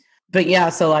yeah,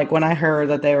 so like when I heard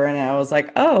that they were in it, I was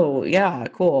like, oh yeah,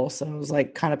 cool. So I was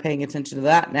like kind of paying attention to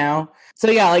that now. So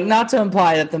yeah, like not to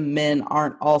imply that the men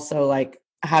aren't also like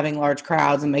having large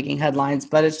crowds and making headlines,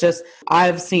 but it's just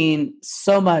I've seen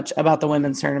so much about the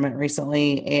women's tournament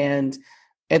recently, and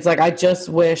it's like I just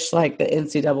wish like the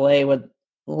NCAA would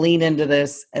lean into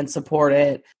this and support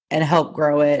it and help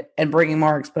grow it and bringing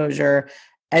more exposure.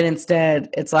 And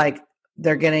instead it's like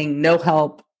they're getting no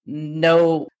help,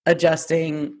 no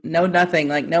adjusting, no nothing,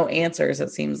 like no answers.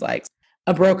 It seems like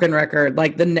a broken record.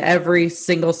 Like every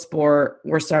single sport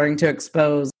we're starting to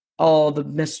expose all the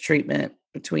mistreatment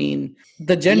between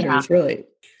the genders, really.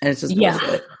 And it's just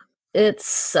bullshit. It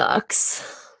sucks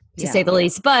to say the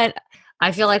least, but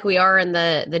I feel like we are in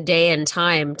the day and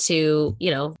time to,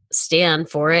 stand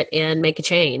for it and make a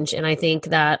change. And I think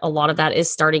that a lot of that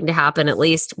is starting to happen, at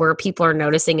least where people are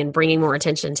noticing and bringing more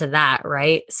attention to that.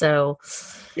 Right. So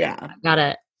I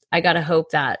gotta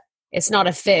hope that it's not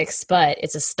a fix, but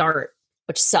it's a start,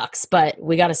 which sucks, but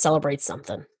we got to celebrate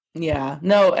something. Yeah,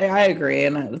 no, I agree.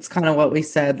 And it's kind of what we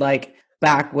said, like,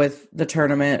 back with the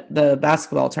tournament, the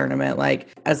basketball tournament. Like,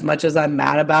 as much as I'm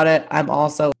mad about it, I'm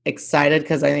also excited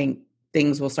because I think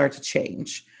things will start to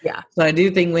change. Yeah. So I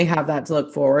do think we have that to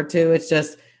look forward to. It's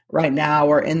just right now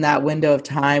we're in that window of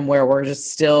time where we're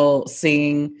just still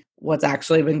seeing what's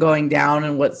actually been going down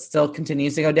and what still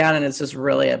continues to go down. And it's just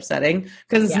really upsetting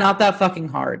because it's not that fucking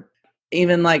hard.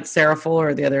 Even like Sarah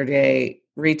Fuller the other day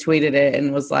retweeted it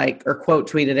and was like, or quote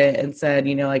tweeted it and said,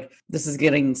 like, this is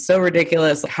getting so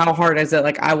ridiculous. How hard is it?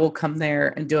 Like, I will come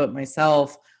there and do it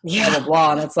myself. Blah, blah,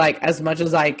 blah. And it's like, as much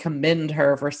as I commend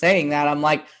her for saying that, I'm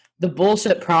like, the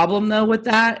bullshit problem though with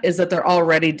that is that they're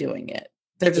already doing it.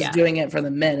 They're just doing it for the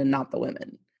men and not the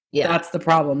women. Yeah. That's the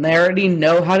problem. They already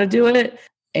know how to do it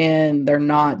and they're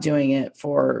not doing it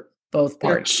for both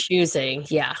parties. They're choosing.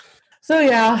 Yeah. So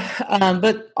yeah,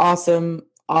 but awesome.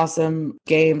 awesome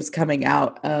games coming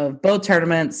out of both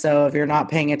tournaments. So if you're not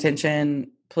paying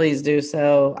attention, please do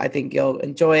so. I think you'll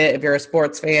enjoy it if you're a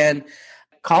sports fan.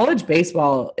 College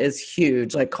baseball is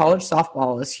huge. Like college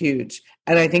softball is huge.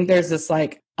 And I think there's this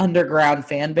like underground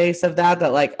fan base of that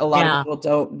like a lot of people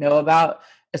don't know about,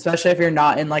 especially if you're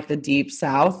not in like the deep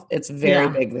South. It's very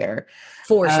big there.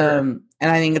 For sure. And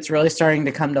I think it's really starting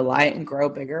to come to light and grow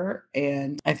bigger.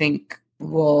 And I think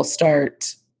we'll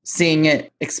start seeing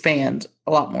it expand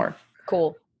a lot more.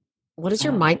 Cool. What does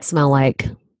your mic smell like?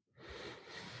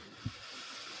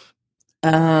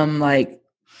 Like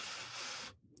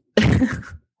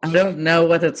I don't know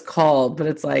what it's called, but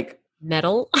it's like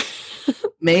metal.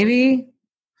 Maybe.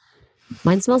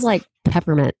 Mine smells like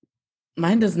peppermint.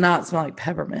 Mine does not smell like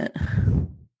peppermint.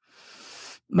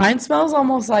 Mine smells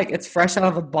almost like it's fresh out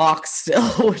of a box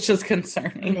still, which is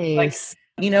concerning. Nice.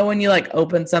 Like, you know, when you like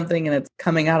open something and it's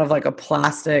coming out of like a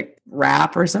plastic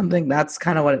wrap or something, that's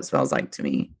kind of what it smells like to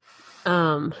me.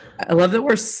 I love that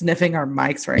we're sniffing our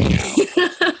mics right now.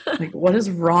 Like, what is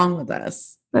wrong with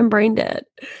us? I'm brain dead.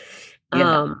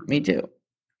 Yeah, me too.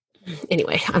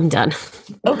 Anyway, I'm done.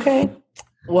 Okay.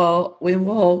 Well, we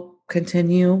will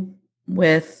continue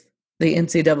with the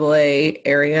NCAA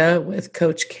area with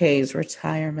Coach K's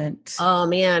retirement. Oh,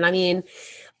 man. I mean,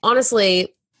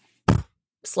 honestly,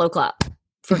 slow clap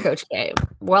for Coach K.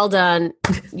 Well done.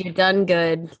 You've done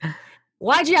good.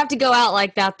 Why'd you have to go out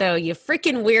like that, though? You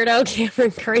freaking weirdo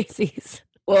Cameron Crazies.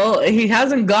 Well, he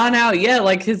hasn't gone out yet.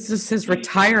 Like, it's just his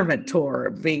retirement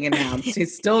tour being announced.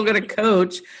 He's still going to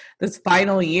coach this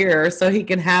final year so he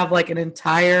can have like an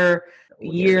entire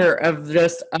year of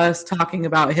just us talking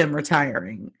about him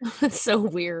retiring. That's so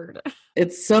weird.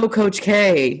 It's so Coach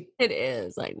K. It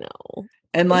is, I know.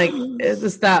 And like, it's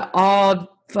just that odd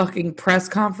fucking press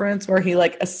conference where he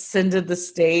like ascended the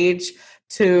stage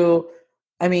to,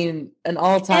 I mean, an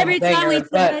all-time banger.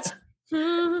 But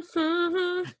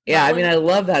yeah, I mean, I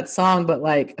love that song, but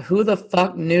like, who the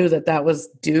fuck knew that was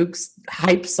Duke's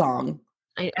hype song?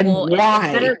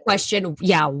 Why? Better question.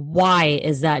 Yeah, why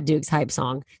is that Duke's hype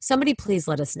song? Somebody please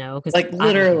let us know. Because like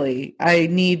literally, I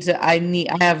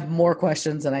have more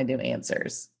questions than I do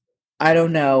answers. I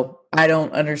don't know. I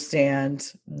don't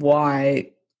understand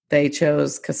why they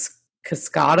chose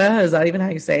Cascada. Is that even how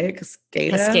you say it?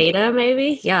 Cascada,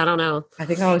 maybe? Yeah, I don't know. I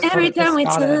think I always every time we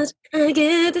touch, I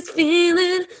get this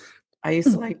feeling. I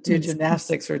used to like do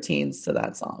gymnastics routines to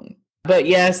that song. But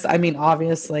yes, I mean,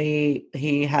 obviously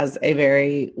he has a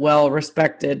very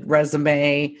well-respected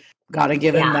resume. Got to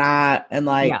give him that. And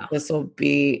like, this will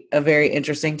be a very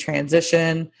interesting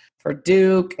transition for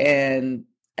Duke and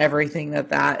everything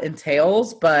that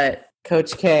entails. But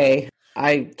Coach K,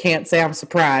 I can't say I'm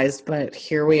surprised, but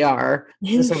here we are.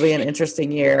 This will be an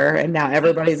interesting year. And now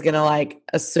everybody's going to like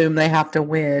assume they have to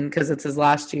win because it's his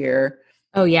last year.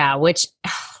 Oh yeah, which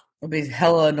will be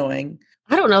hella annoying.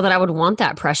 I don't know that I would want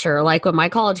that pressure. Like when my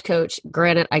college coach,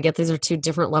 granted, I get these are two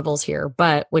different levels here,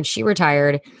 but when she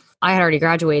retired, I had already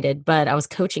graduated, but I was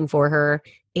coaching for her.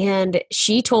 And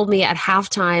she told me at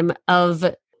halftime of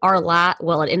our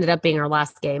it ended up being our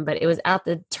last game, but it was at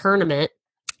the tournament.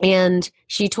 And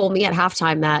she told me at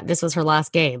halftime that this was her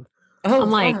last game. Oh,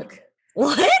 I'm like,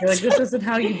 what? You're like, this isn't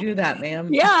how you do that,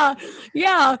 ma'am. Yeah.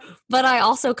 But I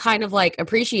also kind of like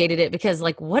appreciated it because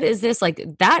like, what is this? Like,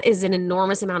 that is an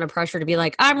enormous amount of pressure to be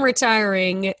like, I'm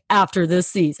retiring after this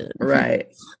season. Right.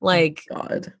 Like,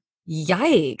 God.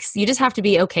 Yikes. You just have to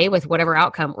be okay with whatever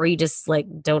outcome or you just like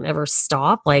don't ever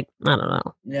stop. Like, I don't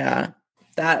know. Yeah.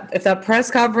 If that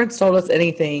press conference told us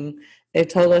anything, it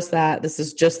told us that this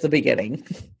is just the beginning.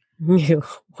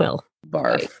 Well,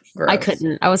 barf. I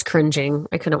couldn't. I was cringing.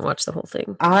 I couldn't watch the whole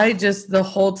thing. The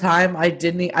whole time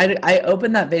I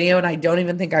opened that video and I don't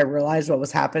even think I realized what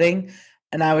was happening.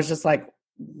 And I was just like,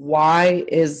 why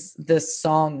is this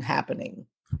song happening?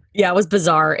 Yeah, it was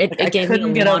bizarre. It gave me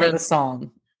couldn't get over the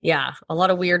song. Yeah, a lot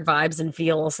of weird vibes and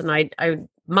feels. And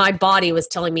my body was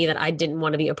telling me that I didn't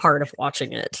want to be a part of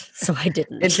watching it. So I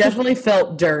didn't. It definitely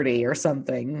felt dirty or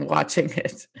something watching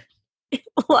it.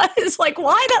 What? It's like,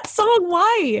 why that song?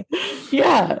 Why?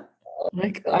 Yeah.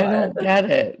 Like, I don't get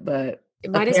it, but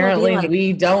apparently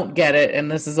we don't get it. And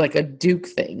this is like a Duke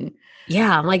thing.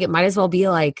 Yeah. I'm like, it might as well be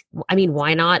like, I mean,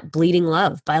 why not Bleeding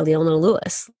Love by Leona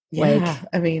Lewis? Yeah. Like,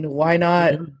 I mean, why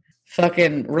not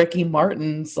fucking Ricky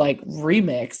Martin's like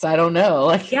remix? I don't know.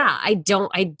 Like, yeah, I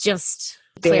just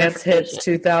Dance Hits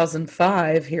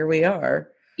 2005. Here we are.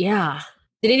 Yeah.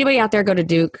 Did anybody out there go to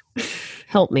Duke?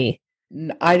 Help me.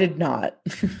 I did not.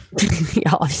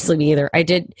 Yeah, obviously me either. I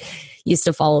used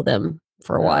to follow them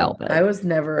for a while. But I was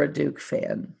never a Duke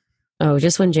fan. Oh,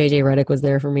 just when JJ Redick was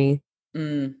there for me.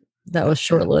 that was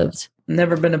short-lived.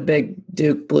 Never been a big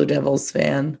Duke Blue Devils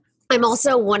fan. I'm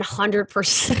also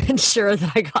 100% sure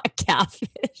that I got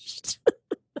catfished.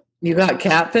 You got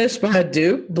catfished by a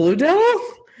Duke Blue Devil?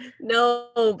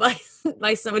 No,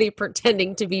 by somebody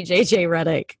pretending to be JJ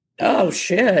Redick. Oh,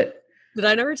 shit. Did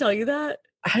I never tell you that?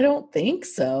 I don't think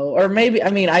so. Or maybe,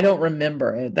 I don't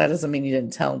remember it. That doesn't mean you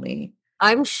didn't tell me.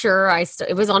 I'm sure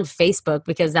it was on Facebook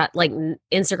because that like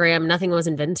Instagram, nothing was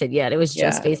invented yet. It was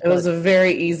just Facebook. It was a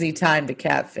very easy time to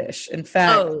catfish. In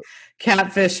fact,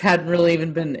 catfish hadn't really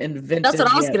even been invented. That's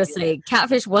what I was going to say.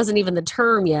 Catfish wasn't even the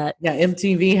term yet. Yeah,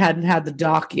 MTV hadn't had the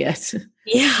doc yet.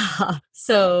 Yeah.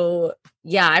 So,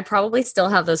 yeah, I probably still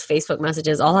have those Facebook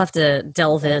messages. I'll have to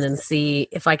delve in and see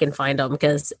if I can find them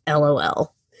because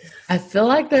LOL. I feel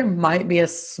like there might be a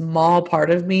small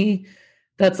part of me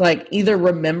that's like either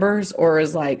remembers or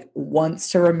is like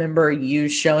wants to remember you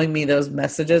showing me those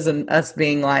messages and us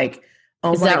being like,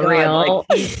 oh my God, real?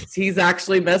 Like he's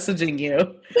actually messaging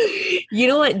you. You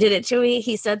know what did it to me?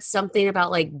 He said something about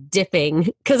like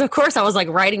dipping. Because of course I was like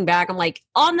writing back. I'm like,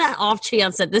 on that off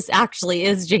chance that this actually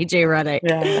is JJ Redick.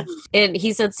 Yeah. And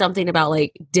he said something about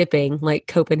like dipping, like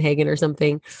Copenhagen or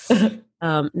something.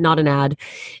 Not an ad.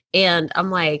 And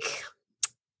I'm like,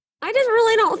 I just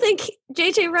really don't think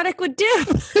JJ Redick would dip.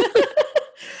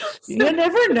 You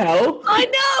never know. I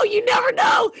know, you never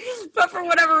know. But for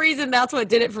whatever reason, that's what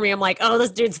did it for me. I'm like, oh,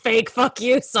 this dude's fake. Fuck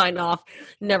you. Sign off.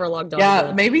 Never logged on.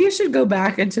 Yeah, maybe you should go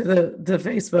back into the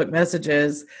Facebook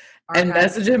messages and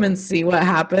message him and see what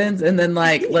happens. And then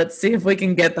like, let's see if we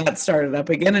can get that started up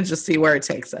again and just see where it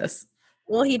takes us.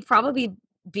 Well, he'd probably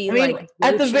be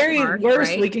at the very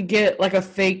worst, we could get like a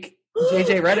fake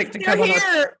JJ Redick to come on.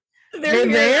 They're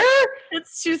there?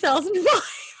 It's 2005.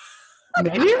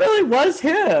 Maybe it really was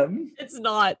him. It's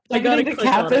not. Like, I think the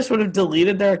catfish would have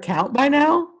deleted their account by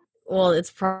now. Well, it's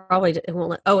probably it won't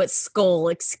let, it's Skull.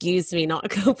 Excuse me, not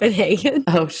Copenhagen.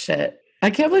 Oh shit! I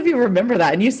can't believe you remember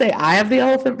that. And you say I have the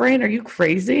elephant brain. Are you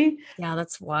crazy? Yeah,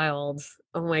 that's wild.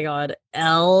 Oh my God,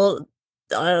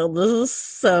 this is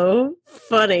so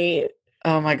funny.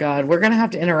 Oh my God, we're gonna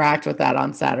have to interact with that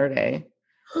on Saturday.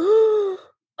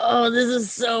 Oh, this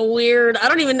is so weird. I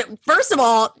don't even know. First of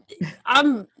all,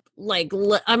 I'm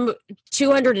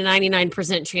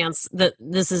 299% chance that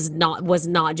this was not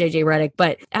JJ Redick,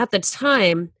 but at the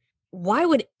time, why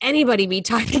would anybody be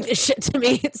typing this shit to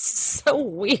me? It's so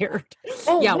weird.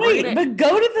 Oh, yeah, but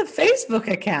go to the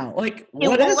Facebook account. Like, it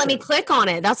won't let me click on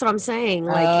it. That's what I'm saying.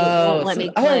 Like, it won't let me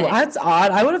click. Oh, that's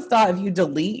odd. I would have thought if you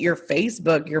delete your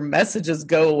Facebook, your messages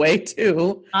go away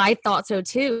too. I thought so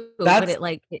too.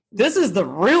 This is the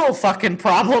real fucking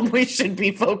problem we should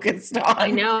be focused on.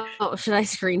 I know. Should I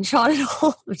screenshot it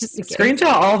all?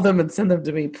 Screenshot all of them and send them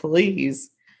to me, please.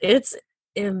 It's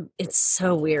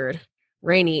so weird.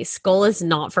 Rainy, Skull is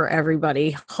not for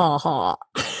everybody. Ha ha.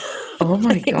 Oh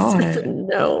my God.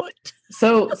 No.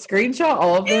 So screenshot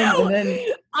all of them and then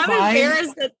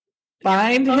embarrassed that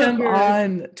find him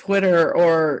on Twitter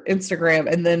or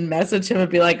Instagram and then message him and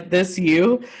be like, this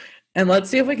you? And let's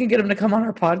see if we can get him to come on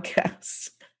our podcast.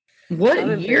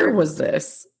 What year was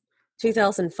this?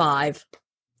 2005.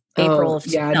 April of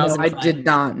 2005. No, I did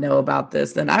not know about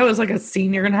this. Then I was like a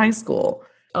senior in high school.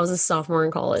 I was a sophomore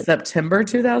in college. September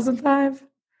 2005?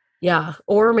 Yeah,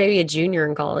 or maybe a junior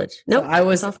in college. Nope, so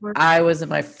I was in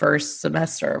my first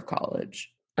semester of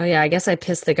college. Oh yeah, I guess I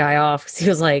pissed the guy off because he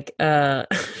was like, Well,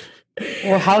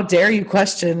 how dare you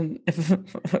question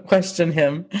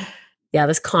him? Yeah,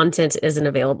 this content isn't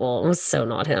available. It was so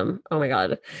not him. Oh my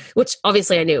God. Which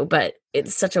obviously I knew, but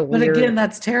it's such a weird... But again,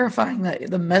 that's terrifying that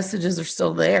the messages are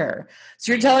still there.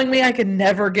 So you're telling me I can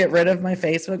never get rid of my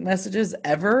Facebook messages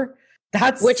ever?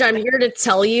 Which I'm here to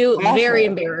tell you, awful. Very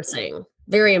embarrassing.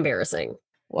 Very embarrassing.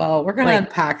 Well, we're gonna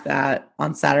unpack that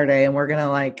on Saturday, and we're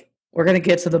gonna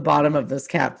get to the bottom of this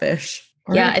catfish.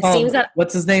 It seems that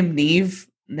what's his name?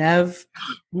 Nev.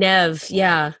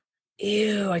 Yeah.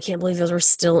 Ew! I can't believe those were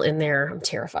still in there. I'm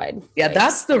terrified. Yeah,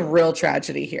 that's the real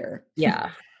tragedy here.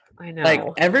 Yeah, I know. Like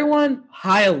everyone,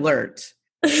 high alert.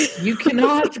 You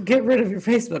cannot get rid of your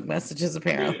Facebook messages,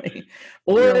 apparently,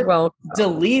 or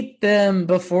delete them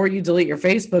before you delete your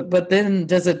Facebook. But then,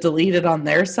 does it delete it on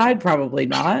their side? Probably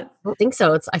not. I don't think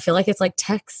so. I feel like it's like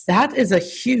text. That is a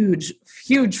huge,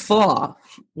 huge flaw.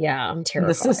 Yeah, I'm terrified. In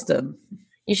the system.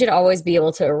 You should always be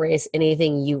able to erase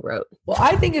anything you wrote. Well,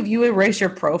 I think if you erase your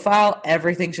profile,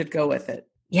 everything should go with it.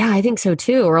 Yeah, I think so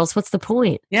too. Or else, what's the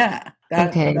point? Yeah.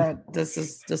 This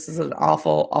is an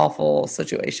awful, awful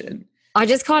situation. I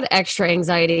just caught extra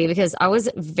anxiety because I was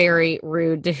very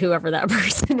rude to whoever that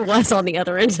person was on the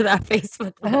other end of that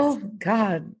Facebook message. Oh,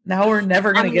 God. Now we're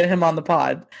never going to get him on the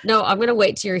pod. No, I'm going to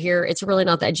wait till you're here. It's really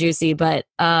not that juicy, but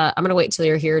I'm going to wait till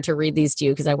you're here to read these to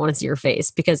you because I want to see your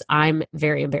face because I'm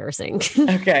very embarrassing.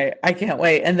 Okay. I can't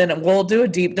wait. And then we'll do a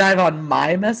deep dive on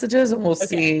my messages and we'll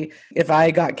see if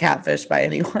I got catfished by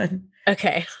anyone.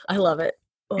 Okay. I love it.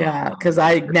 Yeah, because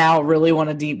I now really want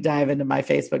to deep dive into my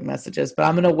Facebook messages, but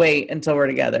I'm going to wait until we're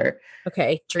together.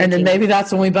 Okay. And then maybe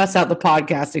that's when we bust out the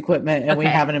podcast equipment and we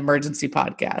have an emergency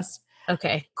podcast.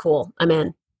 Okay, cool. I'm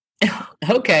in.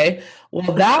 Okay.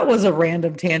 Well, that was a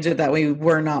random tangent that we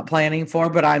were not planning for,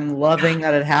 but I'm loving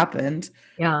that it happened.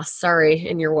 Yeah, sorry,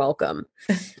 and you're welcome.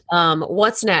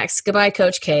 What's next? Goodbye,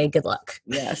 Coach K. Good luck.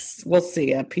 Yes, we'll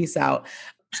see ya. Peace out.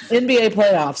 NBA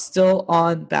playoffs still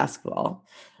on basketball.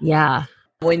 Yeah.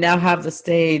 We now have the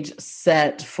stage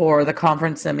set for the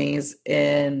conference semis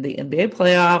in the NBA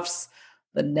playoffs.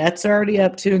 The Nets are already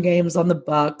up 2 games on the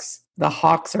Bucks. The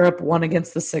Hawks are up 1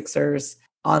 against the Sixers.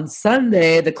 On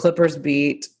Sunday, the Clippers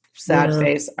beat sad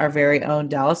face our very own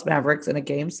Dallas Mavericks in a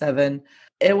game 7.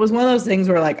 It was one of those things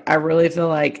where I really feel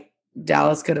like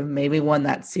Dallas could have maybe won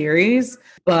that series,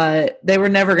 but they were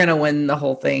never going to win the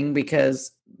whole thing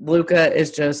because Luka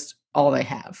is just all they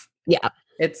have. Yeah.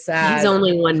 It's sad. He's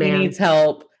only one man. He needs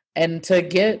help. And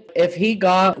if he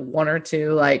got 1 or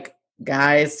 2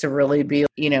 guys to really be,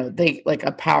 they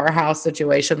a powerhouse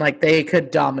situation, they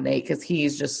could dominate because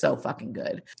he's just so fucking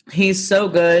good. He's so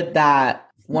good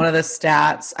that one of the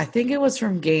stats, I think it was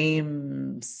from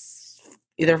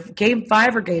either game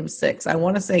 5 or game 6. I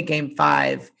want to say game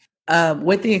 5,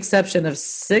 with the exception of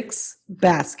 6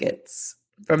 baskets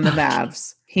from the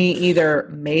Mavs. He either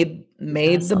made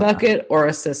the bucket or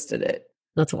assisted it.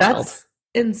 That's wild. That's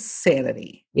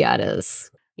insanity. Yeah, it is.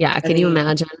 Yeah, can you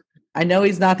imagine? I know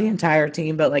he's not the entire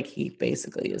team, but he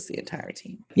basically is the entire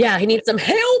team. Yeah, he needs some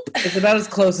help. It's about as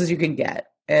close as you can get.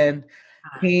 And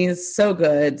he's so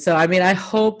good. So, I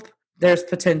hope there's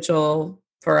potential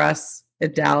for us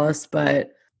in Dallas,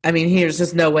 but there's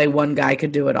just no way one guy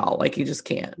could do it all. You just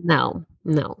can't. No.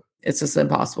 It's just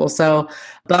impossible. So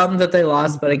bummed that they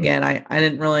lost. But again, I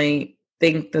didn't really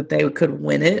think that they could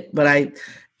win it, but I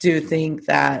do think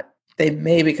that they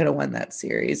maybe could have won that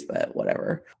series, but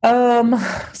whatever.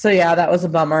 So yeah, that was a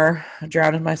bummer. I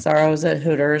drowned in my sorrows at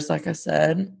Hooters, like I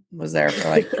said. Was there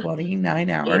for 29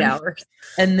 hours. 8 hours.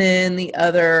 And then the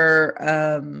other,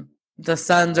 the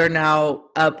Suns are now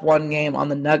up 1 game on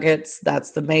the Nuggets. That's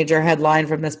the major headline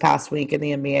from this past week in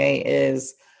the NBA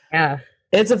is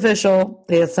it's official.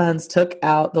 The Suns took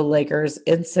out the Lakers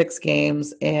in 6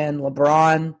 games, and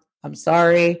LeBron, I'm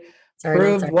sorry,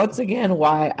 proved once again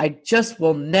why I just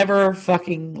will never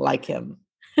fucking like him.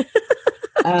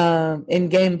 In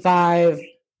game 5,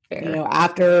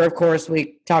 after, of course,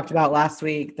 we talked about last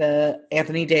week, the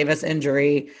Anthony Davis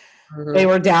injury, they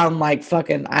were down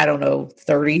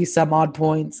 30 some odd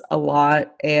points, a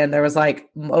lot. And there was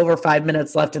over 5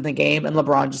 minutes left in the game, and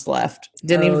LeBron just left.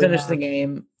 Didn't even finish the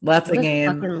game, left the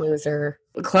game. Fucking loser.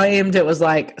 Claimed it was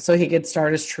so he could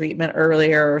start his treatment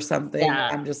earlier or something. Yeah.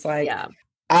 I'm just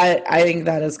I think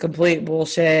that is complete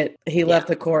bullshit. He left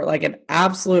the court like an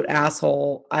absolute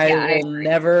asshole. I will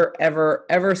never, ever,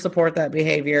 ever support that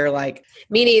behavior.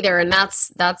 Me neither. And that's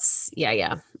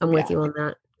I'm with you on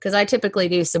that. Because I typically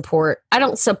I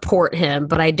don't support him,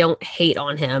 but I don't hate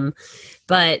on him.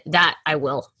 But that I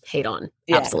will hate on.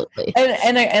 Yeah. Absolutely.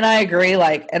 And I agree.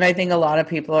 And I think a lot of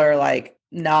people are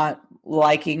not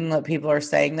liking that people are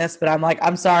saying this, but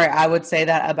I'm sorry, I would say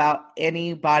that about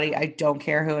anybody. I don't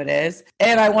care who it is.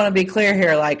 And I want to be clear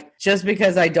here, just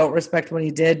because I don't respect what he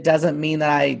did doesn't mean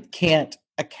that I can't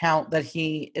account that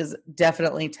he is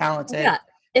definitely talented. Yeah,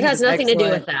 it has nothing to do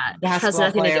with that. It has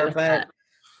nothing to do with that.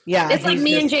 Yeah, it's like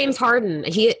me and James Harden.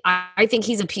 I think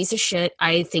he's a piece of shit.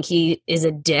 I think he is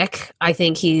a dick. I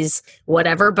think he's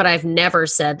whatever, but I've never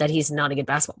said that he's not a good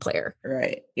basketball player.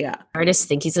 Right. Yeah. I just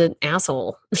think he's an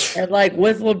asshole. And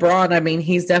with LeBron,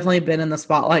 he's definitely been in the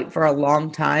spotlight for a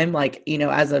long time.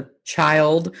 As a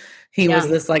child, he was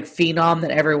this phenom that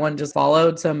everyone just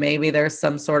followed. So maybe there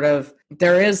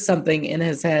is something in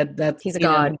his head that he's a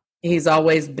god. He's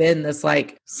always been this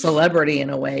celebrity in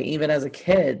a way, even as a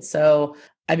kid. So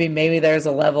maybe there's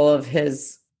a level of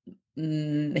he's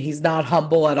not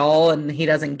humble at all and he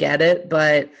doesn't get it.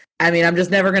 But I'm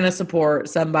just never going to support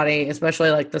somebody,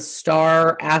 especially the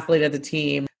star athlete of the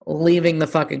team, leaving the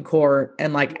fucking court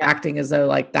and acting as though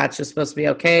that's just supposed to be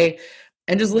okay.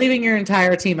 And just leaving your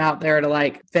entire team out there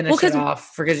to finish it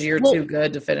off because you're too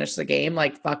good to finish the game.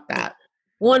 Fuck that.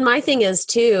 Well, and my thing is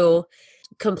too,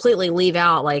 completely leave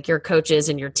out like your coaches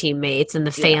and your teammates and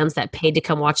the fans that paid to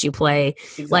come watch you play.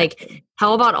 Exactly. Like,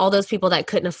 how about all those people that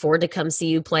couldn't afford to come see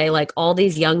you play? Like all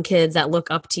these young kids that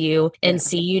look up to you and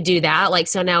see you do that. Like,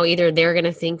 so now either they're going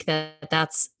to think that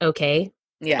that's okay.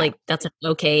 Yeah. Like that's an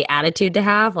okay attitude to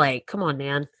have. Like, come on,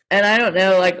 man. And I don't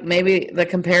know, like maybe the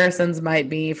comparisons might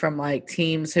be from like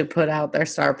teams who put out their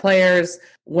star players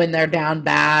when they're down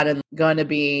bad and going to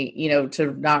be, you know,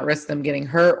 to not risk them getting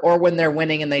hurt, or when they're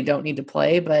winning and they don't need to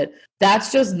play. But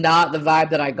that's just not the vibe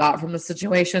that I got from the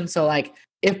situation. So like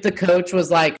if the coach was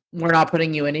like, we're not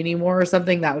putting you in anymore or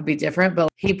something, that would be different. But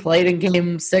he played in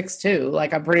game 6 too.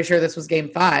 Like I'm pretty sure this was game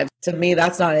 5. To me,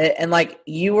 that's not it. And like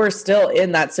you were still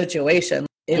in that situation.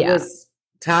 It was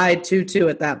tied 2-2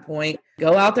 at that point.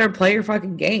 Go out there and play your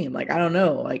fucking game. Like, I don't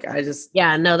know. Like, I just...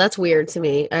 Yeah, no, that's weird to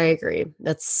me. I agree.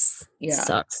 That's...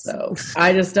 sucks. So,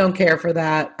 I just don't care for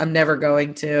that. I'm never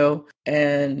going to.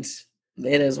 And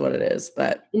it is what it is.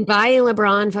 But... Bye,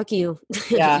 LeBron. Fuck you.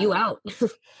 Yeah. You out.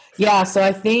 Yeah, so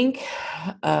I think...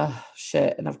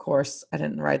 shit. And of course, I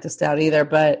didn't write this down either.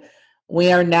 But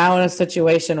we are now in a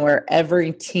situation where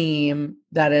every team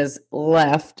that is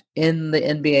left in the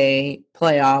NBA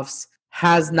playoffs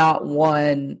has not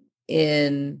won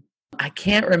in, I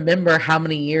can't remember how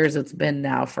many years it's been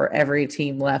now for every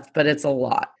team left, but it's a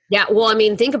lot. Yeah, well, I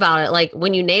mean, think about it. Like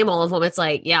when you name all of them, it's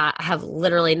like, yeah, I have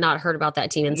literally not heard about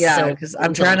that team. Because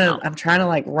I'm trying to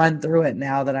like run through it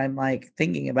now that I'm like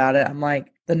thinking about it. I'm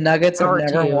like, the Nuggets have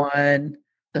never won.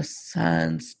 The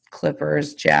Suns,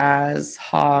 Clippers, Jazz,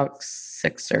 Hawks,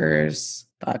 Sixers,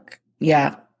 Buck.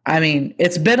 Yeah, I mean,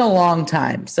 it's been a long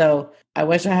time. So I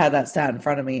wish I had that stat in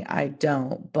front of me. I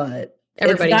don't, but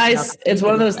everybody's nice. It's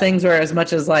one of those things where as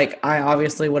much as like I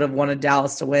obviously would have wanted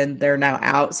Dallas to win, they're now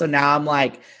out. So now I'm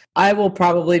like, I will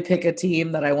probably pick a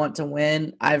team that I want to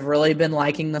win. I've really been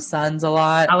liking the Suns a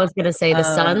lot. I was going to say the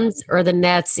Suns or the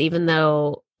Nets, even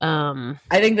though I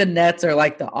think the Nets are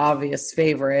like the obvious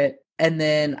favorite. And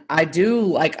then I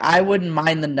wouldn't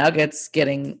mind the Nuggets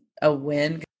getting a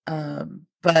win.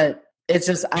 But it's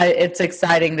just, it's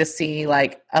exciting to see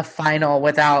like a final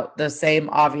without the same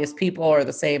obvious people or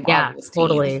the same obvious teams.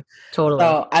 Totally.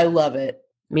 So I love it.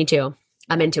 Me too.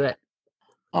 I'm into it.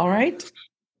 All right.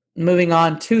 Moving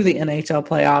on to the NHL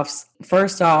playoffs.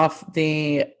 First off,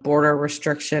 the border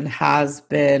restriction has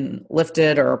been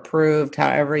lifted or approved,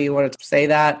 however you want to say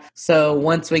that. So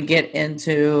once we get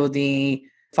into the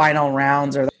final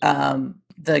rounds, or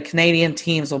the Canadian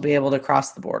teams will be able to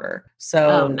cross the border.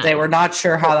 So nice. They were not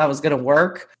sure how that was going to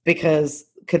work because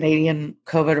Canadian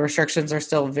COVID restrictions are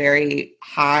still very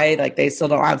high. Like they still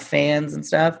don't have fans and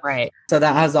stuff. Right. So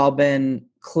that has all been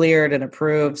cleared and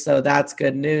approved. So that's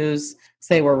good news.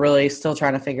 So they were really still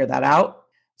trying to figure that out.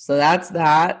 So that's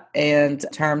that. And in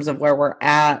terms of where we're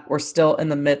at, we're still in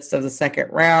the midst of the second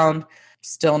round.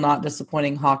 Still not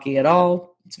disappointing hockey at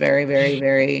all. It's very, very,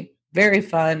 very, very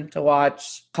fun to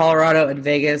watch. Colorado and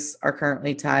Vegas are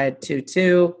currently tied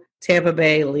 2-2. Tampa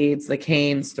Bay leads the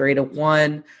Canes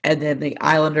 3-1. And then the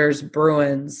Islanders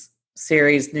Bruins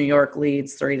series, New York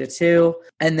leads 3-2.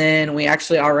 And then we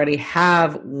actually already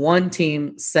have one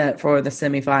team set for the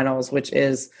semifinals, which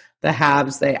is the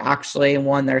Habs. They actually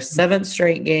won their 7th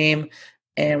straight game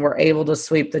and were able to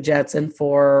sweep the Jets in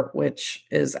 4, which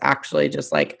is actually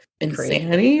just like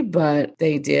insanity, but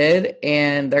they did,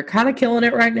 and they're kind of killing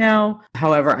it right now.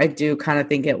 However, I do kind of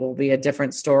think it will be a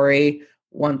different story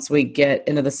once we get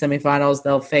into the semifinals.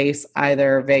 They'll face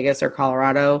either Vegas or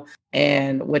Colorado,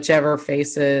 and whichever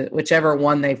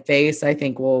one they face, I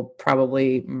think will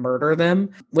probably murder them,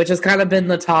 which has kind of been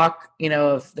the talk,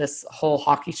 of this whole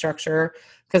hockey structure,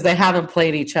 because they haven't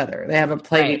played each other. They haven't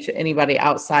played anybody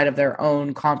outside of their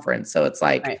own conference. So it's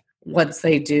like once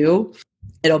they do,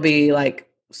 it'll be like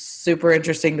super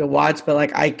interesting to watch. But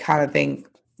like I kind of think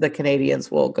the Canadians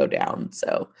will go down.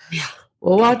 So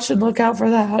we'll watch and look out for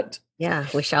that. Yeah,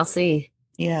 we shall see.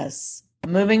 Yes.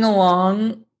 Moving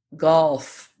along,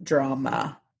 golf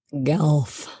drama.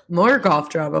 More golf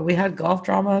drama. We had golf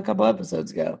drama a couple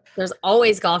episodes ago. There's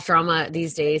always golf drama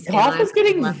these days. Golf is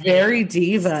getting very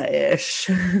diva-ish.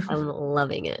 I'm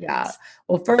loving it. Yeah.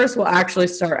 Well, first we'll actually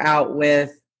start out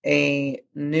with a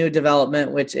new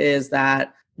development, which is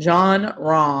that Jon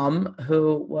Rahm,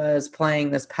 who was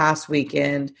playing this past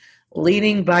weekend,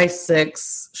 leading by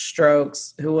 6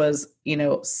 strokes, who was,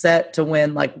 set to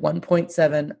win like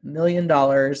 $1.7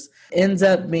 million, ends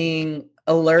up being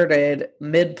alerted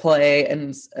mid-play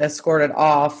and escorted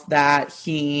off that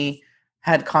he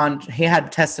had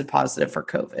tested positive for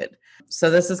COVID. So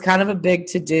this is kind of a big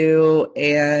to-do,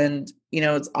 and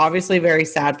it's obviously very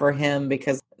sad for him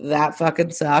because that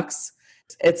fucking sucks.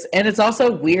 It's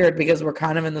also weird because we're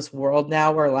kind of in this world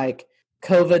now where like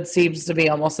COVID seems to be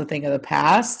almost a thing of the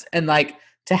past. And like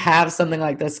to have something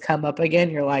like this come up again,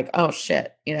 you're like, oh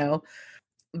shit, you know?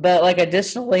 But like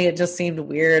additionally, it just seemed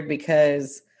weird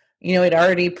because, you know, he'd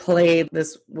already played,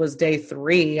 this was day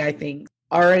 3, I think,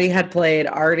 already had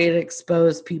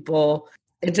exposed people.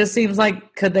 It just seems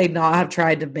like, could they not have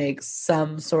tried to make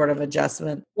some sort of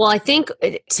adjustment? Well, I think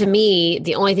to me,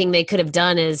 the only thing they could have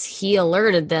done is he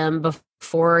alerted them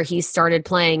before he started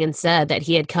playing and said that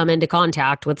he had come into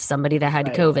contact with somebody that had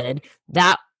COVID.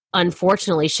 That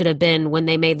unfortunately should have been when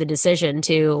they made the decision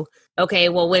to, okay,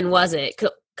 well, when was it?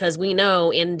 Because we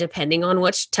know, in depending on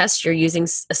which test you're using,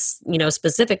 you know,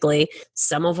 specifically,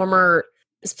 some of them are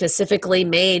specifically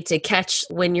made to catch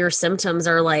when your symptoms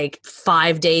are like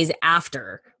 5 days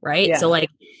after, right? Yeah. So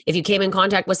like if you came in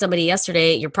contact with somebody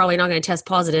yesterday, you're probably not going to test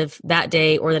positive that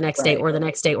day or the next day or the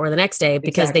next day or the next day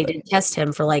because they didn't test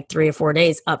him for like 3 or 4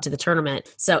 days up to the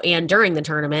tournament. So, and during the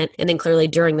tournament, and then clearly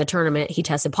during the tournament, he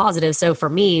tested positive. So for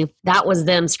me, that was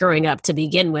them screwing up to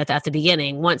begin with at the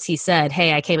beginning. Once he said,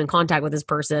 hey, I came in contact with this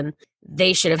person,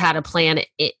 they should have had a plan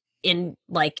in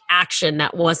like action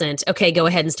that wasn't, okay, go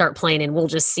ahead and start playing and we'll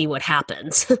just see what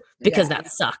happens because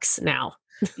that sucks now.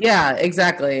 Yeah,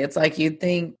 exactly. It's like you'd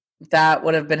think that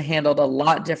would have been handled a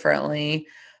lot differently.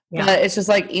 Yeah. But it's just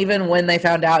like, even when they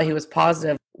found out he was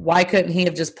positive, why couldn't he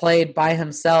have just played by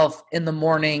himself in the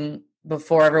morning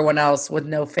before everyone else with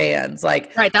no fans?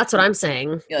 Like, right, that's what I'm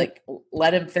saying. Like,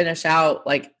 let him finish out.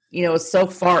 Like, you know, it's so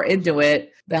far into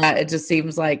it that it just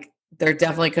seems like there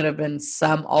definitely could have been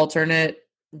some alternate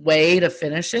way to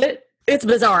finish it. It's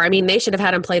bizarre. I mean, they should have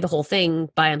had him play the whole thing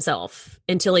by himself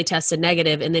until he tested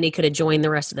negative, and then he could have joined the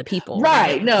rest of the people.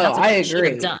 Right. No, I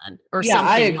agree. Done, or yeah,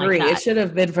 I agree. Like it should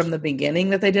have been from the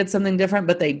beginning that they did something different,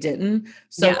 but they didn't.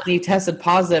 So when he tested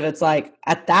positive, it's like,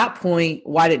 at that point,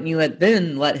 why didn't you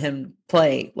then let him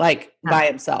play like by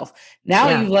himself? Now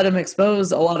you've let him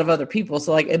expose a lot of other people.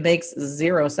 So like, it makes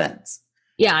 0 sense.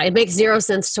 Yeah, it makes 0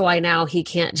 sense to why now he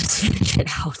can't just finish it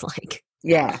out. Like,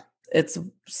 yeah. It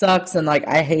sucks, and like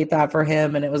I hate that for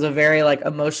him, and it was a very like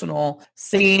emotional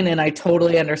scene, and I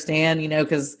totally understand, you know,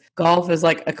 because golf is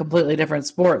like a completely different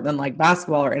sport than like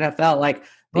basketball or NFL. Like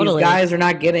these guys are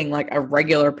not getting like a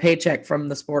regular paycheck from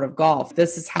the sport of golf.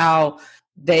 This is how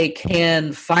they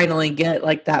can finally get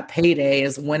like that payday,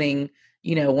 is winning,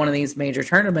 you know, one of these major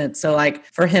tournaments. So like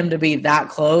for him to be that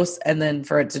close and then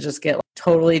for it to just get like,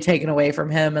 totally taken away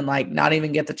from him and like not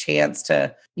even get the chance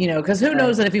to, you know, because who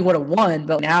knows that if he would have won,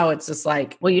 but now it's just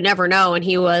like, well, you never know. And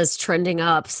he was trending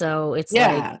up. So it's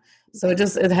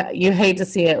so you hate to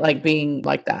see it like being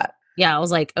like that. Yeah, it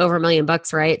was like over $1 million,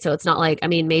 right? So it's not like, I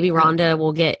mean, maybe Rhonda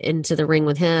will get into the ring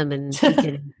with him and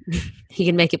he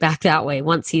can make it back that way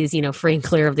once he's, you know, free and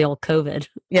clear of the old COVID.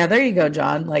 Yeah, there you go,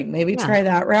 John. Like maybe try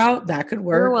that route. That could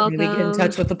work. You're welcome. Maybe get in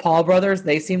touch with the Paul brothers.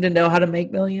 They seem to know how to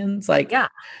make millions. Like,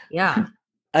 yeah.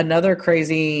 Another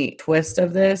crazy twist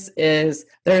of this is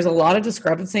there's a lot of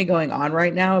discrepancy going on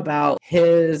right now about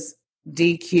his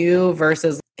DQ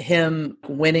versus him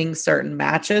winning certain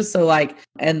matches. So like,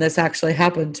 and this actually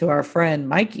happened to our friend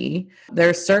Mikey,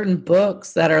 there's certain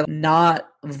books that are not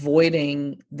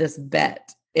voiding this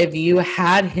bet. If you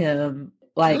had him,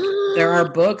 like there are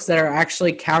books that are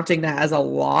actually counting that as a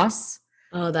loss.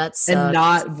 Oh, that's and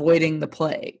not voiding the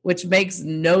play, which makes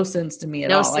no sense to me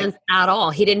at all. No sense at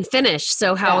all. He didn't finish.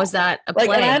 So how is that a play?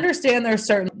 Like, and I understand there's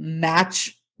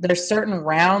certain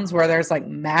rounds where there's like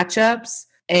matchups,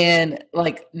 and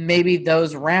like maybe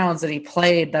those rounds that he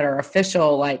played that are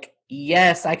official, like,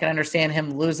 yes, I can understand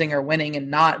him losing or winning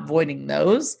and not voiding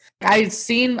those. I've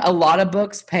seen a lot of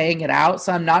books paying it out,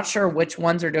 so I'm not sure which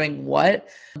ones are doing what.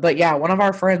 But yeah, one of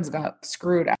our friends got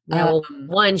screwed.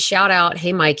 One, shout out,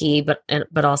 hey Mikey,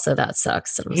 but also that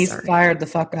sucks. He's fired the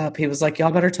fuck up. He was like,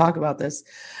 y'all better talk about this.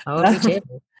 Oh,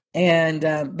 and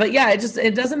but yeah,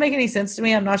 it doesn't make any sense to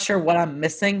me. I'm not sure what I'm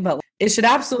missing, but it should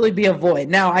absolutely be a void.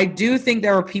 Now, I do think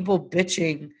there were people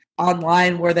bitching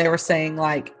online where they were saying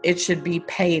like it should be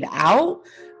paid out.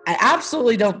 I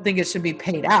absolutely don't think it should be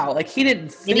paid out. Like he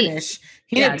didn't finish.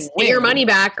 He didn't win. Your money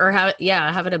back or have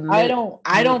it a minute.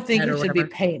 I don't think it should be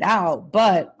paid out,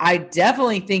 but I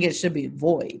definitely think it should be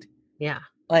void. Yeah.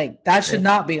 Like that should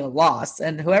not be a loss.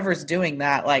 And whoever's doing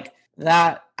that, like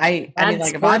that, I mean,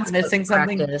 like if I'm missing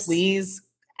something, please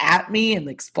at me and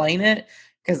explain it,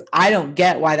 because I don't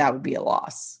get why that would be a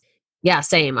loss. Yeah,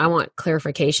 same. I want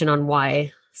clarification on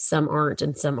why some aren't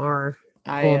and some are.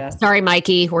 Sorry,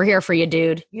 Mikey. We're here for you,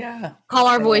 dude. Yeah. Call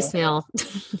our voicemail.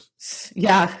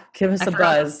 Yeah. Give us a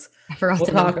buzz. We'll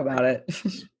talk about it.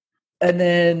 And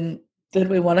then, did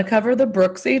we want to cover the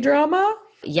Brooksy drama?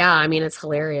 Yeah. I mean, it's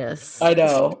hilarious. I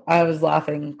know. I was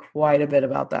laughing quite a bit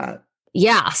about that.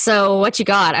 Yeah. So what you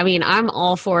got? I mean, I'm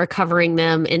all for covering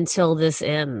them until this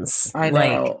ends. I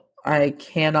know. I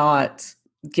cannot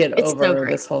get over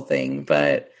this whole thing.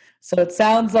 But so it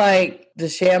sounds like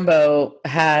DeChambeau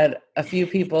had a few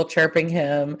people chirping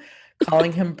him,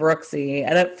 calling him Brooksy.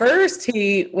 And at first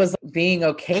he was being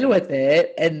okay with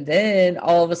it. And then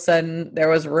all of a sudden there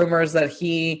was rumors that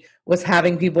he was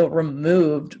having people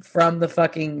removed from the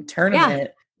fucking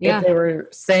tournament if they were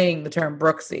saying the term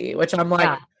Brooksy, which I'm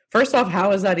like, first off,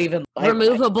 how is that even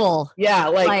removable?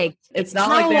 Like it's not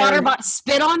like water but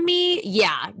spit on me.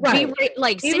 Yeah. Right.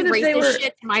 Say racist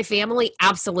shit to my family.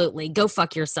 Absolutely. Go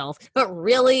fuck yourself. But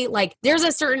really, like there's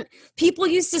a certain people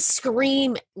used to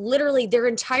scream literally their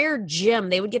entire gym.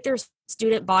 They would get their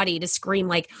student body to scream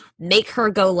like, make her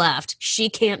go left. She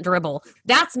can't dribble.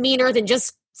 That's meaner than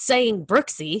just saying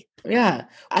Brooksy. Yeah,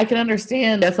 I can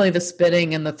understand definitely the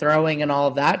spitting and the throwing and all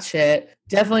of that shit.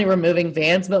 Definitely removing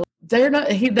Vans, but they're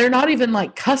not even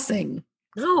like cussing.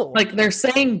 No. Like they're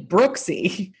saying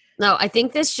Brooksy. No, I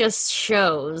think this just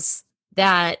shows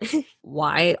that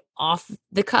why off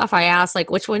the cuff I asked like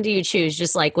which one do you choose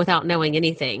just like without knowing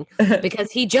anything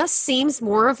because he just seems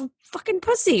more of a fucking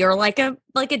pussy or like a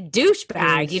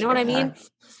douchebag, you know what I mean?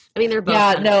 I mean they're both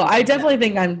I definitely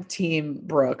think I'm team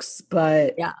Brooks,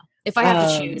 but if I have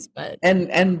to choose, but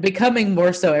and becoming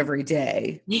more so every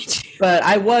day. But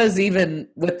I was, even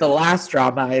with the last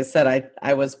drama, I said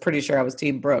I was pretty sure I was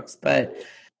team Brooks, but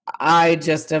I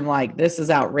just am like, this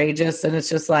is outrageous. And it's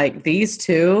just like these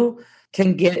two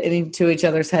can get into each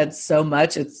other's heads so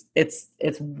much. It's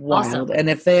wild. Awesome. And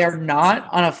if they are not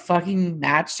on a fucking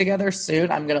match together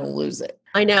soon, I'm gonna lose it.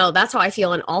 I know, that's how I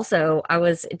feel. And also I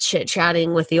was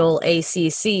chit-chatting with the old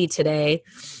ACC today,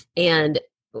 and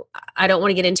I don't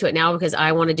want to get into it now because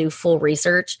I want to do full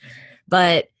research,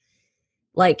 but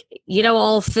like,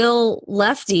 all Phil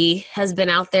Lefty has been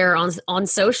out there on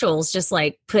socials, just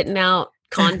like putting out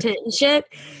content and shit.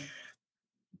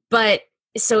 But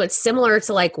so it's similar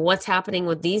to like what's happening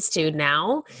with these two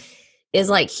now is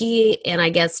like he, and I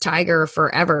guess Tiger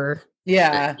forever.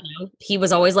 Yeah. He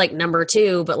was always like number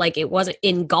 2, but like it wasn't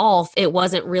in golf. It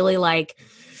wasn't really like,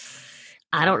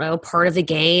 I don't know, part of the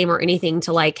game or anything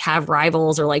to like have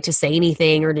rivals or like to say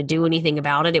anything or to do anything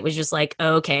about it. It was just like,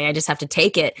 okay, I just have to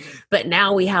take it. But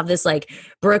now we have this like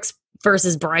Brooks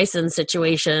versus Bryson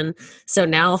situation. So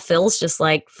now Phil's just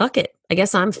like, fuck it. I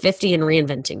guess I'm 50 and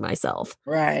reinventing myself.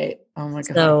 Right. Oh my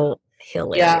God. So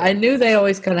hilarious. Yeah, I knew they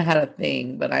always kind of had a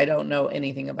thing, but I don't know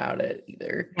anything about it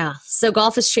either. Yeah. So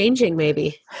golf is changing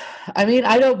maybe. I mean,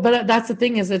 but that's the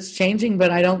thing is it's changing,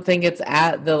 but I don't think it's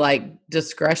at the like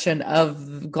discretion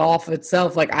of golf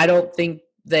itself. Like, I don't think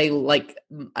the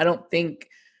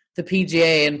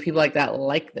PGA and people like that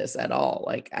like this at all.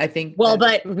 Like, I think. Well,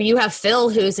 but you have Phil,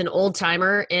 who's an old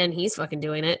timer, and he's fucking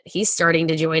doing it. He's starting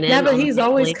to join in. Yeah, but he's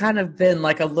always kind of been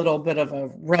like a little bit of a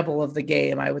rebel of the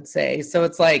game, I would say. So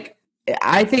it's like,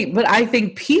 I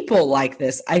think people like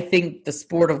this. I think the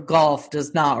sport of golf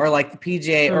does not, or like the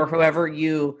PGA or whoever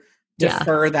you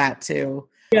defer that to.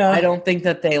 Yeah. I don't think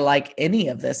that they like any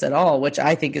of this at all, which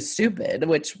I think is stupid,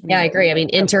 I agree. I mean,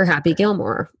 enter Happy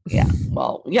Gilmore. Yeah.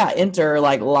 Well, yeah. Enter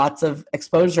like lots of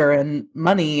exposure and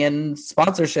money and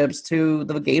sponsorships to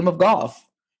the game of golf.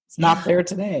 It's not there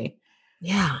today.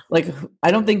 Yeah. Like,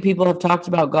 I don't think people have talked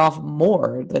about golf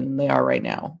more than they are right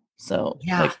now. So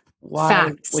like,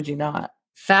 why would you not?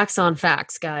 Facts on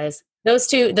facts, guys. Those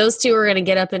two are going to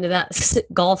get up into that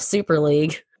golf super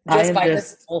league. Just by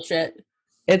this bullshit.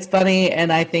 It's funny,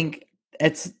 and I think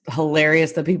it's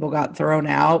hilarious that people got thrown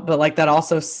out, but like that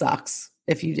also sucks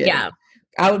if you did. Yeah.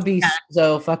 I would be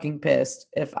so fucking pissed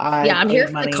if I'm here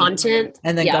for the content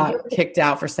and then got kicked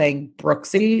out for saying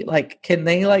Brooksy. Like, can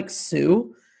they like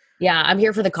sue? Yeah, I'm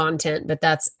here for the content, but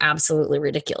that's absolutely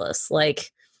ridiculous.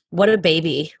 Like, what a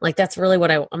baby. Like, that's really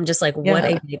what I'm just like, what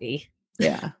a baby.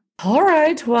 Yeah. All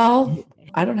right. Well,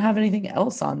 I don't have anything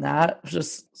else on that. It was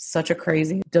just such a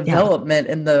crazy development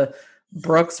in the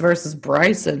Brooks versus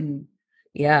Bryson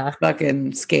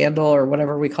fucking scandal or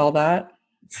whatever we call that.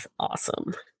 It's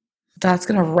awesome. That's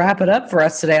gonna wrap it up for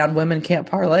us today on Women Can't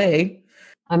Parlay.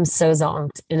 I'm so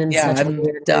zonked and in such I'm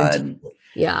done.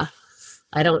 Yeah.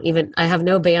 I have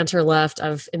no banter left.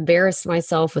 I've embarrassed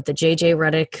myself with the JJ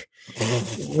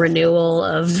Redick renewal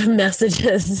of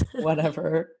messages.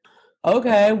 Whatever.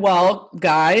 Okay, well,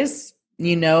 guys,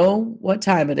 you know what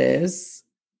time it is.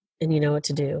 And you know what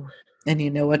to do.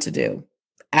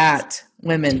 At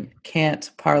Women Can't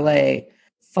Parlay.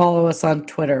 Follow us on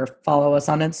Twitter. Follow us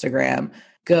on Instagram.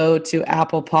 Go to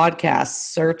Apple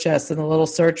Podcasts. Search us in the little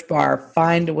search bar.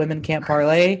 Find Women Can't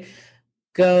Parlay.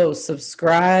 Go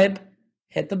subscribe.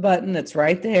 Hit the button. It's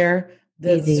right there.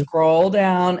 then scroll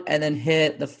down and then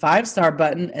hit the 5-star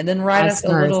button and then write us a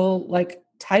little, like,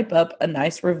 type up a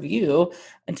nice review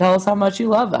and tell us how much you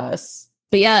love us.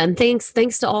 But yeah, and thanks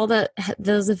to all that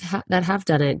that have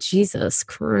done it. Jesus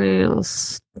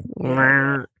Christ.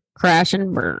 Crash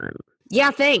and burn.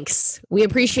 Yeah, thanks. We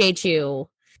appreciate you.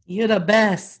 You're the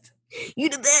best. You're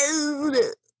the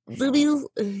best.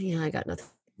 Yeah, I got nothing.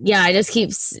 Yeah, I just keep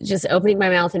just opening my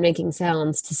mouth and making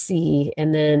sounds to see,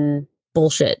 and then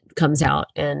bullshit comes out,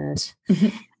 and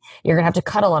you're gonna have to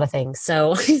cut a lot of things.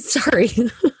 So sorry.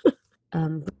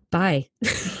 Bye.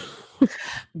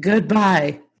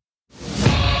 Goodbye.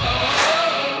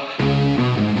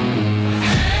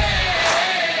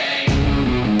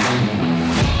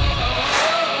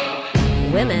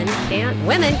 Women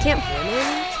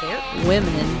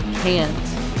can't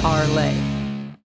parlay.